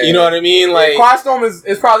 Yeah. You know what I mean? Like, Quiet Storm is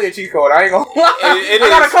probably a cheat code. I ain't gonna lie. I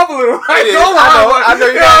got a couple of them. I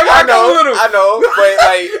know, but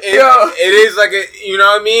like, it is like a, you know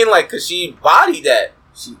what I mean? Like, cause she bodied that.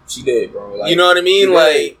 She did, bro. Like, you know what I mean?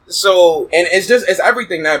 Like, so, and it's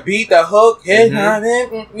everything. That beat, that hook, you know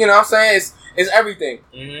what I'm saying? It's everything.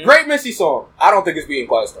 Great Missy song. I don't think it's beating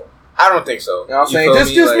Quiet Storm. I don't think so. You know what I'm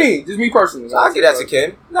saying? Just me personally. So I'll get that to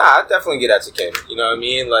Kim. Nah, I definitely get that to Kim. You know what I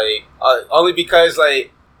mean? Like, only because,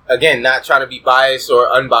 like, again, not trying to be biased or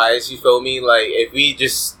unbiased, you feel me? Like, if we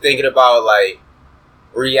just thinking about, like,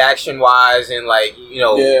 reaction-wise and, like, you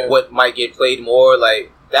know, what might get played more,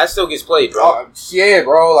 like, that still gets played, bro. Yeah,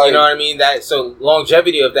 bro. Like, you know what I mean? That, so,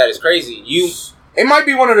 longevity of that is crazy. It might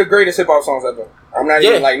be one of the greatest hip-hop songs ever. I'm not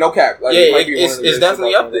even, like, no cap. Like, it's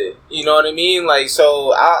definitely up there. You know what I mean? Like,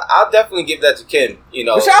 so, I'll definitely give that to Kim, you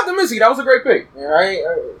know. But shout out to Missy. That was a great pick. Right?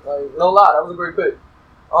 Like, no lie. That was a great pick.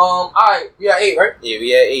 Alright. We at 8, right? Yeah,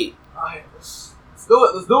 we at 8. Alright. Let's do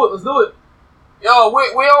it. Yo,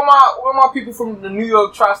 where all my people from the New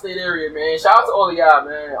York tri-state area, man? Shout out to all of y'all,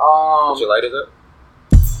 man. Put your lighters up.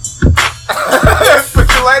 Put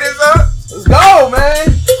your lighters up. Let's go, man.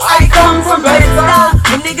 I come from Verzuz.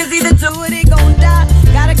 When niggas either do or they gon' die.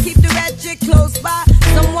 Gotta keep the ratchet close by.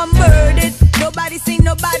 Someone murdered. Nobody seen,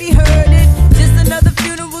 nobody heard it. Just another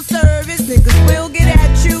funeral service. Niggas will get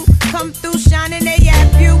at you. Come through shining, they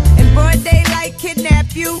yap you. In broad daylight,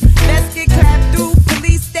 kidnap you. Let's get clapped through.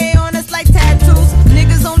 Police stay on us like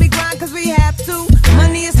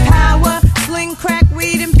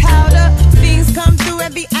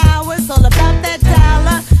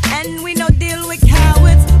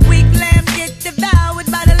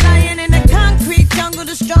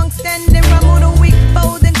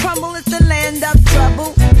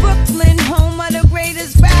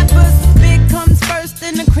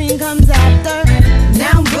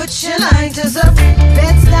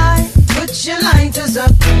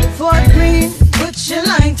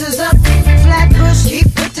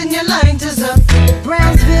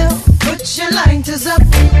lighters up.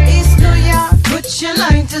 East New York, put your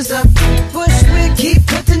lighters up. Bushwick, keep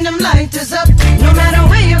putting them lighters up. No matter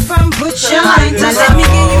where you're from, put your lighters up. Let me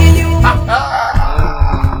give you.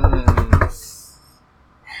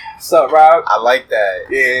 What's up, Rob? I like that.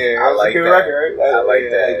 Yeah, I like a good that. record, right? I like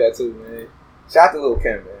that. I like that too, man. Shout out to Lil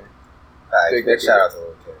Kim, man. Big shout out to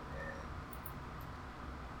Lil Kim,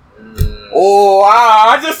 man. Oh, wow,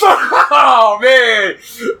 I just oh man.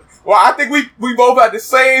 Well, I think we both had the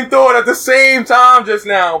same thought at the same time just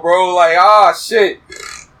now, bro. Like, shit.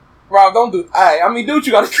 Rob, don't do. Alright, I mean, do what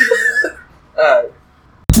you gotta do. Alright.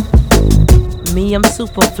 Me, I'm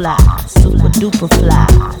super fly, super duper fly,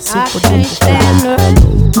 super duper fly.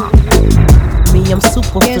 Me, I'm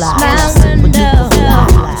super fly, super duper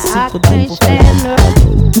fly, super duper fly.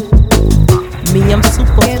 Me, I'm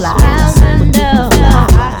super fly, super duper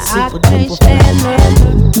fly, super duper fly.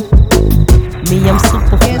 Me, I'm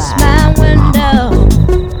super fly.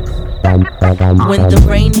 When the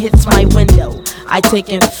rain hits my window, I take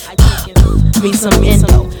in me some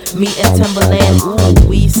Indo. Me and Timberland, ooh,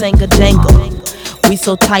 we sang a jangle. We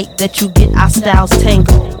so tight that you get our styles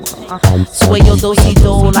tangled. Sway your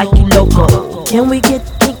do-si-do like you loco. Can we get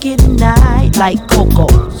kinky tonight like Coco?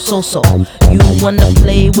 So, you wanna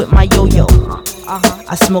play with my yo-yo?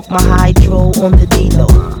 I smoke my hydro on the D-Lo.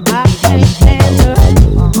 I can't stand her.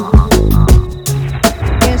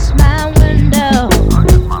 It's my window.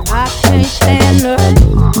 I can't stand her.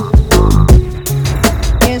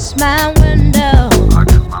 It's my window.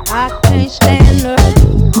 I can't stand her.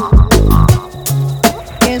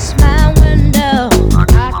 It's my window.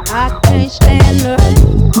 I can't stand her.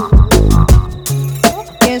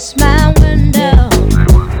 It's my window.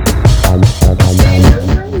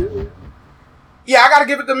 Yeah, I gotta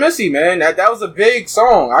give it to Missy, man. That was a big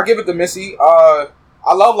song. I give it to Missy.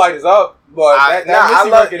 I love Lighters Up, but that Missy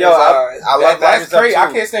record is I love that's crazy.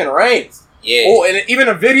 I can't stand the rains. Yeah. Oh, and even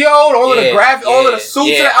the video, all of the graphics, all of the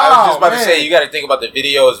suits. Yeah. I was just about to say, you got to think about the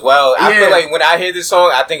video as well. I feel like when I hear this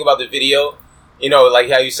song, I think about the video. You know, like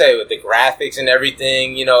how you say with the graphics and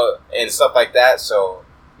everything, you know, and stuff like that. So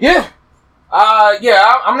yeah,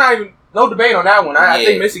 I'm not even no debate on that one. I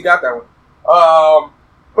think Missy got that one.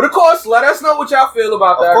 But of course, let us know what y'all feel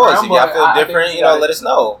about that. Of course, if y'all feel different, you know, let us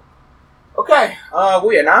know. Okay,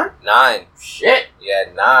 we at 9? 9. Shit. Yeah,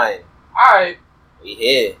 9. Alright. We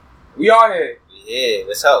here. We are here. We here.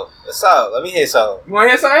 Let's go. Let me hear something. You want to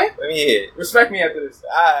hear something? Let me hear it. Respect me after this.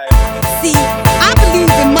 Alright. See, I believe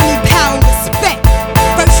in money, power, and respect.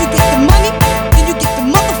 First you get the money, then you get the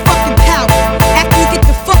motherfucking power. After you get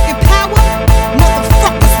the fucking power,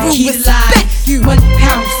 motherfuckers will respect you. Money,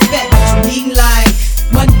 power, respect. What you need in life.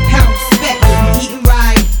 Money, power, respect. What we eating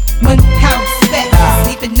right. Money, power, respect.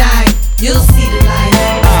 Sleep at night. You'll see the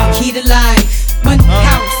light. Key to life. Money,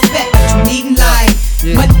 power, respect. What you need in life.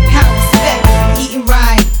 Money, power, respect. What we eating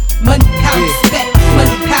right. Money, power, respect.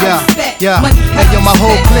 Money, power, respect. Hey, yo, my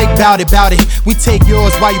whole clique bout it. We take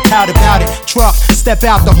yours while you pout about it. Truck, step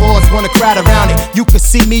out the horse, wanna crowd around it. You can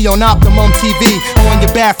see me on Optimum TV. On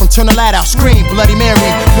your bathroom, turn the light out, scream Bloody Mary.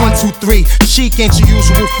 1, 2, 3. Chic ain't your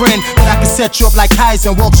usual friend, but I can set you up like Kaiser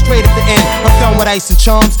and walk straight at the end. I'm done with ice and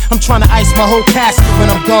charms. I'm trying to ice my whole casket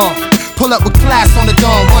when I'm gone. Pull up with class on the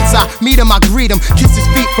dawn. Once I meet him, I greet him. Kiss his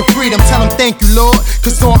feet for freedom. Tell him thank you, Lord.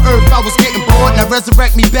 Cause on earth I was getting bored. Now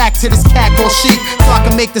resurrect me back to this cat called sheep. So I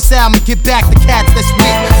can make this album and get back the cats that's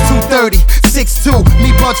weak. 230, 6'2".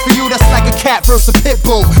 Me buds for you, that's like a cat versus a pit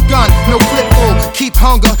bull. Gun, no clip bull. Keep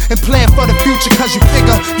hunger and plan for the future. Cause you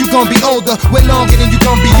figure you gon' be older way longer than you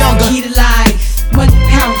gon' be younger. Key to life. Money,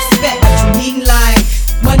 power, respect. What you need in life.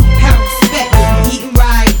 Money, power, respect. What we eating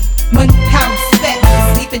right. Money, power, respect.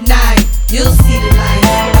 Sleep at night. You'll see the light.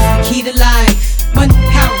 What's the key to life? Money,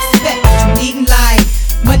 power, respect. What you need in life.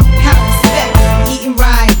 Money, power, respect. What we eating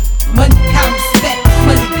right. Money, power, respect.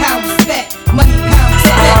 Money, power, respect. Money, power,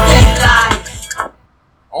 respect.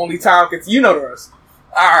 Only time, cause you know the rest.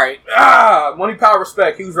 Alright. Money, Power,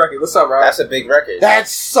 Respect. Huge record. What's up, Rob? That's a big record.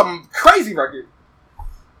 That's some crazy record.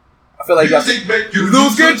 I feel like music make you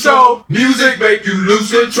lose control. Music make you lose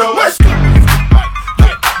control. Let's go.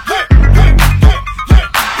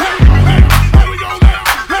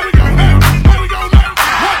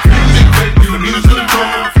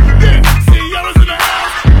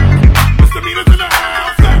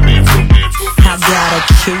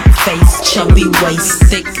 Cute face, chubby waist,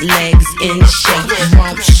 thick legs in shape.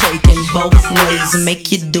 Rump shaking both ways,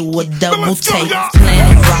 make you do a double take.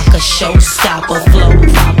 Planet rocker, showstopper, flow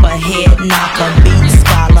popper, head knocker, beat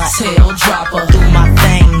scholar, tail dropper. Do my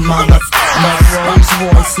thing, mother. My Rolls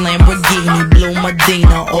Royce, Lamborghini, Blue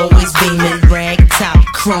Medina, always beaming, rag top,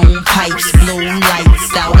 chrome pipes, blue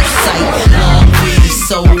lights out of sight. Long weed,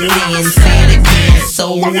 so weed. in, say it again,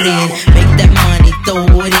 sold in. Make that money, throw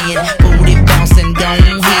it in, booty bouncing, don't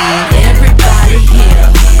hit. Everybody here,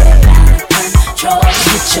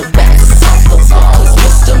 get your backs off the wall, 'cause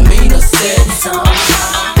misdemeanor said so.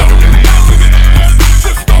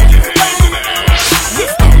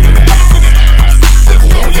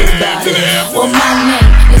 Well, my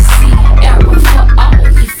name is Sierra for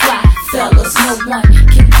all you fly fellas. No one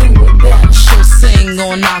can do it better. She'll sing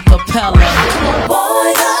on acapella.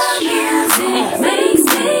 Boy, the music makes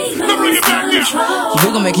me lose control.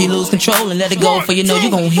 We're gonna make you lose control and let it go, for you know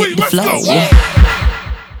you're gonna hit the flow.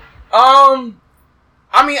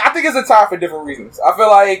 I mean, I think it's a tie for different reasons. I feel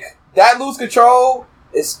like that Lose Control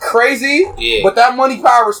is crazy, but that Money,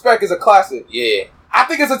 Power, Respect is a classic. Yeah. I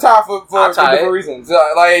think it's a tie for different reasons.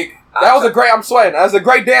 That was a great. I'm sweating. That was a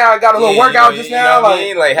great day. I got a little workout just now. You know what I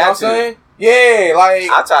mean? Like, you know what I'm saying? Yeah, like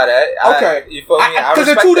I'll tie that. Okay, you feel me? Because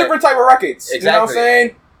they're two different type of records. Exactly. You know what I'm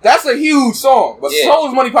saying? That's a huge song, but so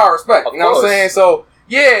is Money, Power, Respect. You know what I'm saying? So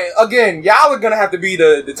yeah, again, y'all are gonna have to be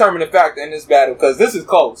the determining factor in this battle because this is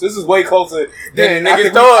close. This is way closer than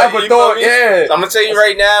niggas thought. Yeah. So I'm gonna tell you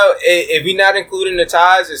right now, if we not including the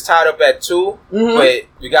ties, it's tied up at 2, but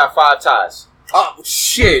we got 5 ties. Oh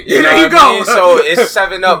shit! You know there you what go. I mean? So it's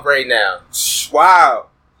 7 up right now. Wow.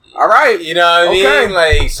 All right. You know what I mean?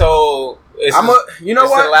 Like so. It's you know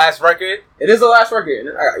what? The last record. It is the last record.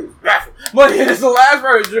 But it's the last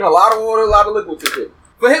record. Drink a lot of water, a lot of liquids and shit.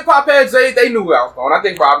 For hip hop heads, they knew where I was going. I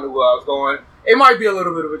think Rob knew where I was going. It might be a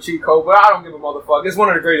little bit of a cheat code, but I don't give a motherfucker. It's one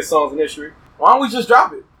of the greatest songs in history. Why don't we just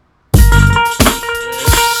drop it?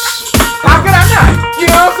 How could I not? You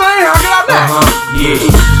know what I'm saying? How could I not? Yeah.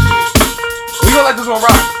 We gonna let this one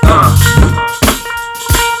rock.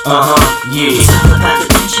 Yeah. It's all about the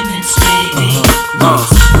Benjamins, baby. It's all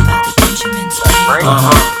about the Benjamins, baby.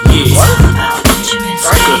 Yeah. It's all about Benjamins,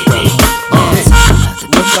 baby. It's all about the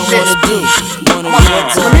Benjamins, baby.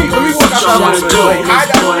 Let me work out what you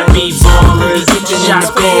wanna be ballers, shot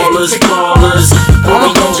callers, ballers. We'll be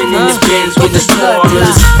engine in the Benz with the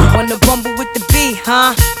spoilers. Wanna rumble with the B,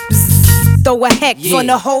 huh? Bzz, throw a hex on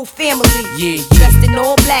the whole family. Dressed in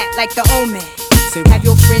all black like the omen. Have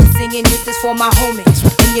your friends singing, this is for my homies.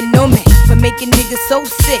 And you know me, for making niggas so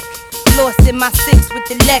sick. Lost in my 6 with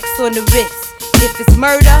the Lex on the wrist. If it's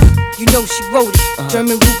murder, you know she wrote it.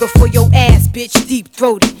 German Ruger for your ass, bitch, deep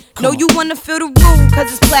throated. Know you wanna feel the rule,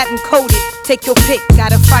 cause it's platinum coated. Take your pick,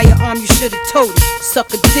 got a firearm, you should've told it.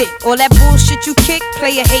 Suck a dick, all that bullshit you kick,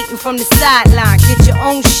 player hating from the sideline. Get your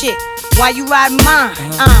own shit, why you riding mine?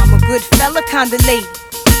 I'm a good fella, kinda lady.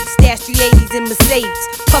 Stash 380s in Mercedes.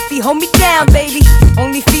 Puffy, hold me down, baby.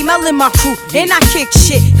 Only female in my crew. And I kick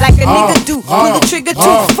shit like a nigga do. Pull the trigger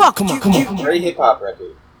too. Fuck you. Great hip hop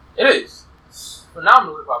record. It is.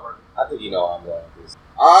 Phenomenal hip hop record. I think you know how I'm going with this.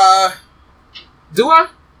 Do I?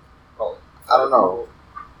 Oh, I don't know.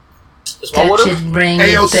 Touch it, bring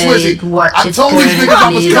Hey, yo, it, pay Swizzy, it, watch I it, told these turn niggas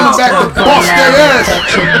I it, was leave coming it, back to stop for bust their now. ass.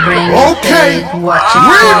 Touch it, bring it, Okay. pay it, watch it,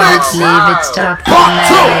 Remix. turn it, leave it, stop for Part now.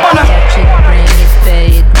 two. Touch it, bring it,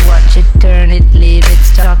 pay it, watch it, turn it, leave it,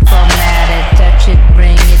 stop for now. Touch it,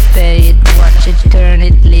 bring it, pay it, watch it, turn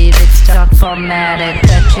it, leave it, stop for now.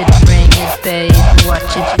 Touch it, bring it, pay it,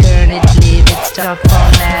 watch it, turn it, leave it, stop for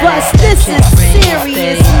now. Plus, this is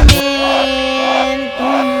serious, man.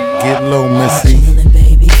 Get low, Missy.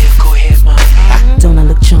 Don't I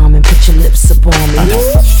look charming? Put your lips up on me.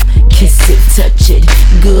 Kiss it, touch it,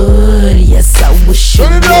 good. Yes, I wish you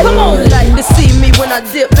would. Come on, like to see me when I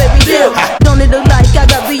dip, baby dip. Don't it look like I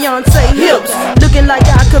got Beyonce hips? Looking like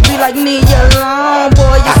I could be like Nia Long.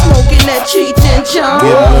 Boy, you smoking that Cheech and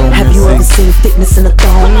Chong. Have you ever seen thickness in a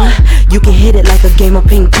thong? You can hit it like a game of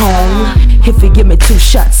ping pong. If you give me 2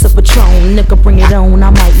 shots of Patron, nigga, bring it on. I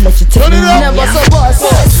might let you take me. Never so bust.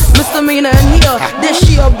 Misdemeanor in here. This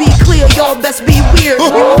year be clear. Y'all best be weird. You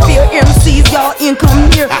don't fear MCs. Y'all income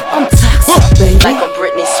here. I'm toxic, baby. Like a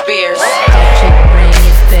Britney Spears. Touch it, bring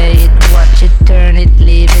it, pay it, watch it, turn it,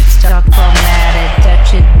 leave it, stop formatted.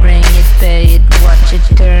 Touch it, bring it, pay it, watch it,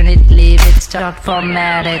 turn it, leave it, stop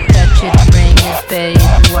formatted. Touch it, bring it, pay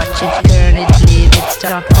it, watch it, turn it, leave it,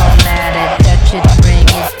 stop formatted. Touch it, bring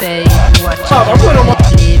it, pay it, watch it, turn it,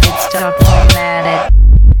 leave it, stop formatted.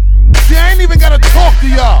 See, I ain't even gotta talk to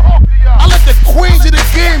y'all. I let the queens of the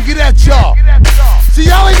game get at y'all. See,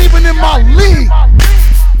 y'all ain't even in my league.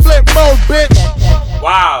 Flip mode, bitch.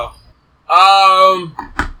 Wow. I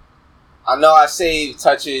know I saved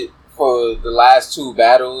Touch It for the last 2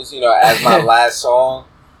 battles, you know, as my last song.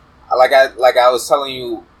 Like I was telling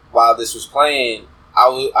you while this was playing, I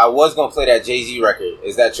was gonna play that Jay-Z record.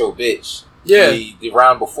 Is That Your Bitch? Yeah. The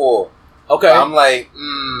round before. Okay. But I'm like,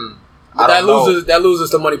 But that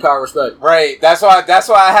loses the money, power, respect. Right. That's why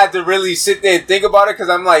I had to really sit there and think about it, because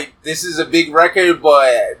I'm like, this is a big record,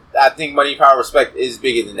 but I think Money, Power, Respect is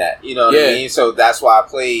bigger than that. You know what I mean? So that's why I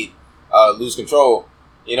played Lose Control.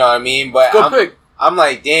 You know what I mean? But I'm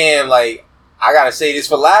like, damn, like, I gotta say this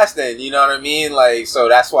for last then. You know what I mean? Like, so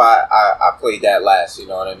that's why I played that last. You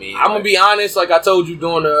know what I mean? I'm gonna be honest. Like I told you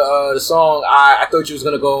during the song, I thought you was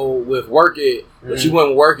gonna go with Work It, but you went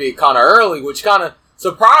with Work It kind of early, which kind of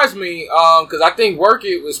surprised me. Because I think Work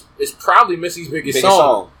It is probably Missy's biggest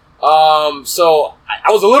song. So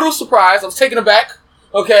I was a little surprised. I was taken aback.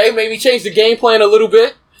 Okay, maybe change the game plan a little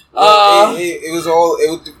bit. Well, it was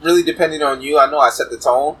really depending on you. I know I set the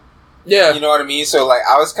tone. Yeah. You know what I mean? So like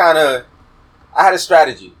I had a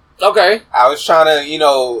strategy. Okay. I was trying to,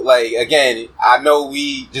 like, again, I know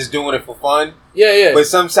we just doing it for fun. Yeah. But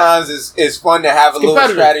sometimes it's fun to have a little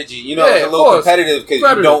strategy. It's a little competitive because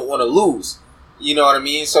you don't want to lose. You know what I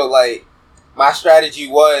mean? So, like, my strategy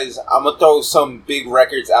was I'm going to throw some big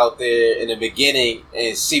records out there in the beginning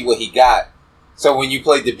and see what he got. So when you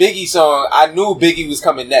played the Biggie song, I knew Biggie was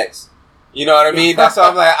coming next. You know what I mean? That's why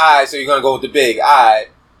I'm like, all right, so you're going to go with the big. All right.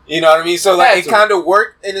 You know what I mean? So, like, it kind of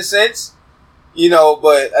worked in a sense.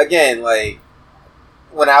 But again, like,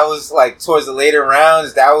 when I was, like, towards the later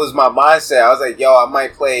rounds, that was my mindset. I was like, yo, I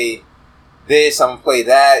might play this, I'm gonna play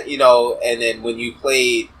that, and then when you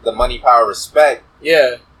played the Money, Power, Respect,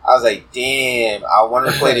 I was like, damn, I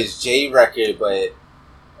wanted to play this J record, but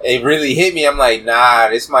it really hit me. I'm like, nah,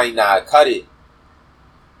 this might not cut it.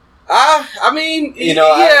 I mean,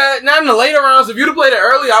 not in the later rounds. If you'd have played it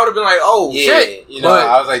early, I would have been like, oh, shit.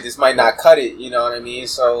 I was like, this might not cut it, you know what I mean?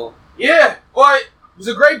 So... Yeah, but it was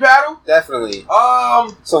a great battle. Definitely.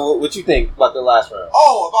 So what you think about the last round?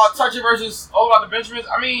 Oh, about Touch It versus All About the Benjamins?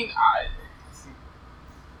 I mean, I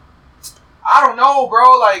don't know,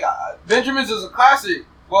 bro. Like, Benjamins is a classic,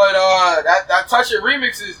 but that Touch It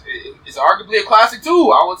remix is arguably a classic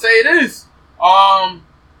too. I would say it is. I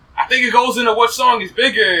think it goes into what song is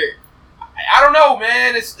bigger. I don't know,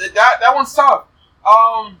 man. It's that one's tough.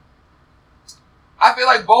 I feel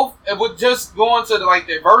like both, it would just go into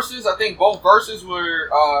the verses. I think both verses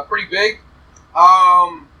were pretty big.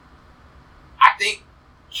 I think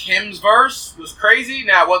Kim's verse was crazy.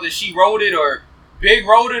 Now, whether she wrote it or Big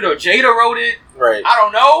wrote it or Jada wrote it, right? I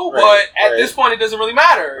don't know. But at this point, it doesn't really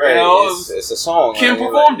matter. Right. It's a song. Kim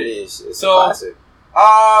performed it. It's a classic.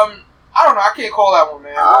 I don't know. I can't call that one,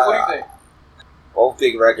 man. What do you think? Both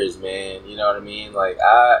big records, man. You know what I mean? Like,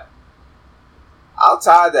 I'll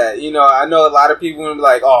tie that. I know a lot of people will be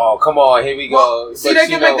like, "Oh, come on, here we go." See, they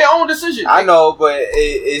can make their own decision. I know, but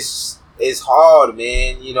it's hard,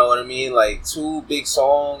 man. You know what I mean? Like, two big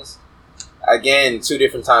songs, again, two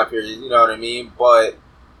different time periods. You know what I mean? But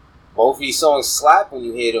both these songs slap when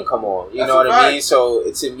you hear them come on. You know what I mean? So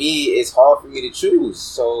to me, it's hard for me to choose.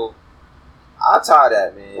 So I'll tie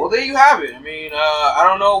that, man. Well, there you have it. I mean, I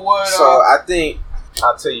don't know what. So I think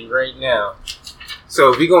I'll tell you right now.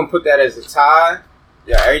 So if we're gonna put that as a tie.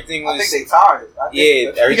 Yeah, everything was... I think they tied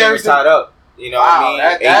it. Everything was tied up. You know what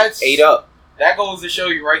I mean? Eight up. That goes to show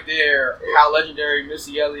you right there how legendary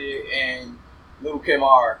Missy Elliott and Lil' Kim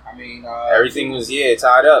are. I mean... everything was,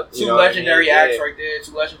 tied up. Two legendary acts right there.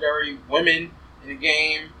 Two legendary women in the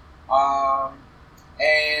game.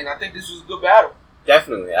 And I think this was a good battle.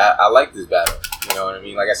 Definitely. I like this battle. You know what I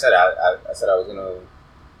mean? Like I said, I said I was going to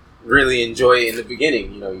really enjoy it in the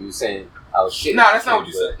beginning. You were saying... I was shitting. Nah, that's not what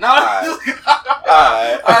you said. No.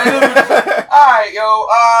 Alright. Alright, yo.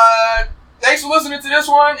 Thanks for listening to this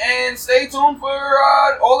one, and stay tuned for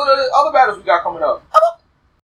all of the other battles we got coming up.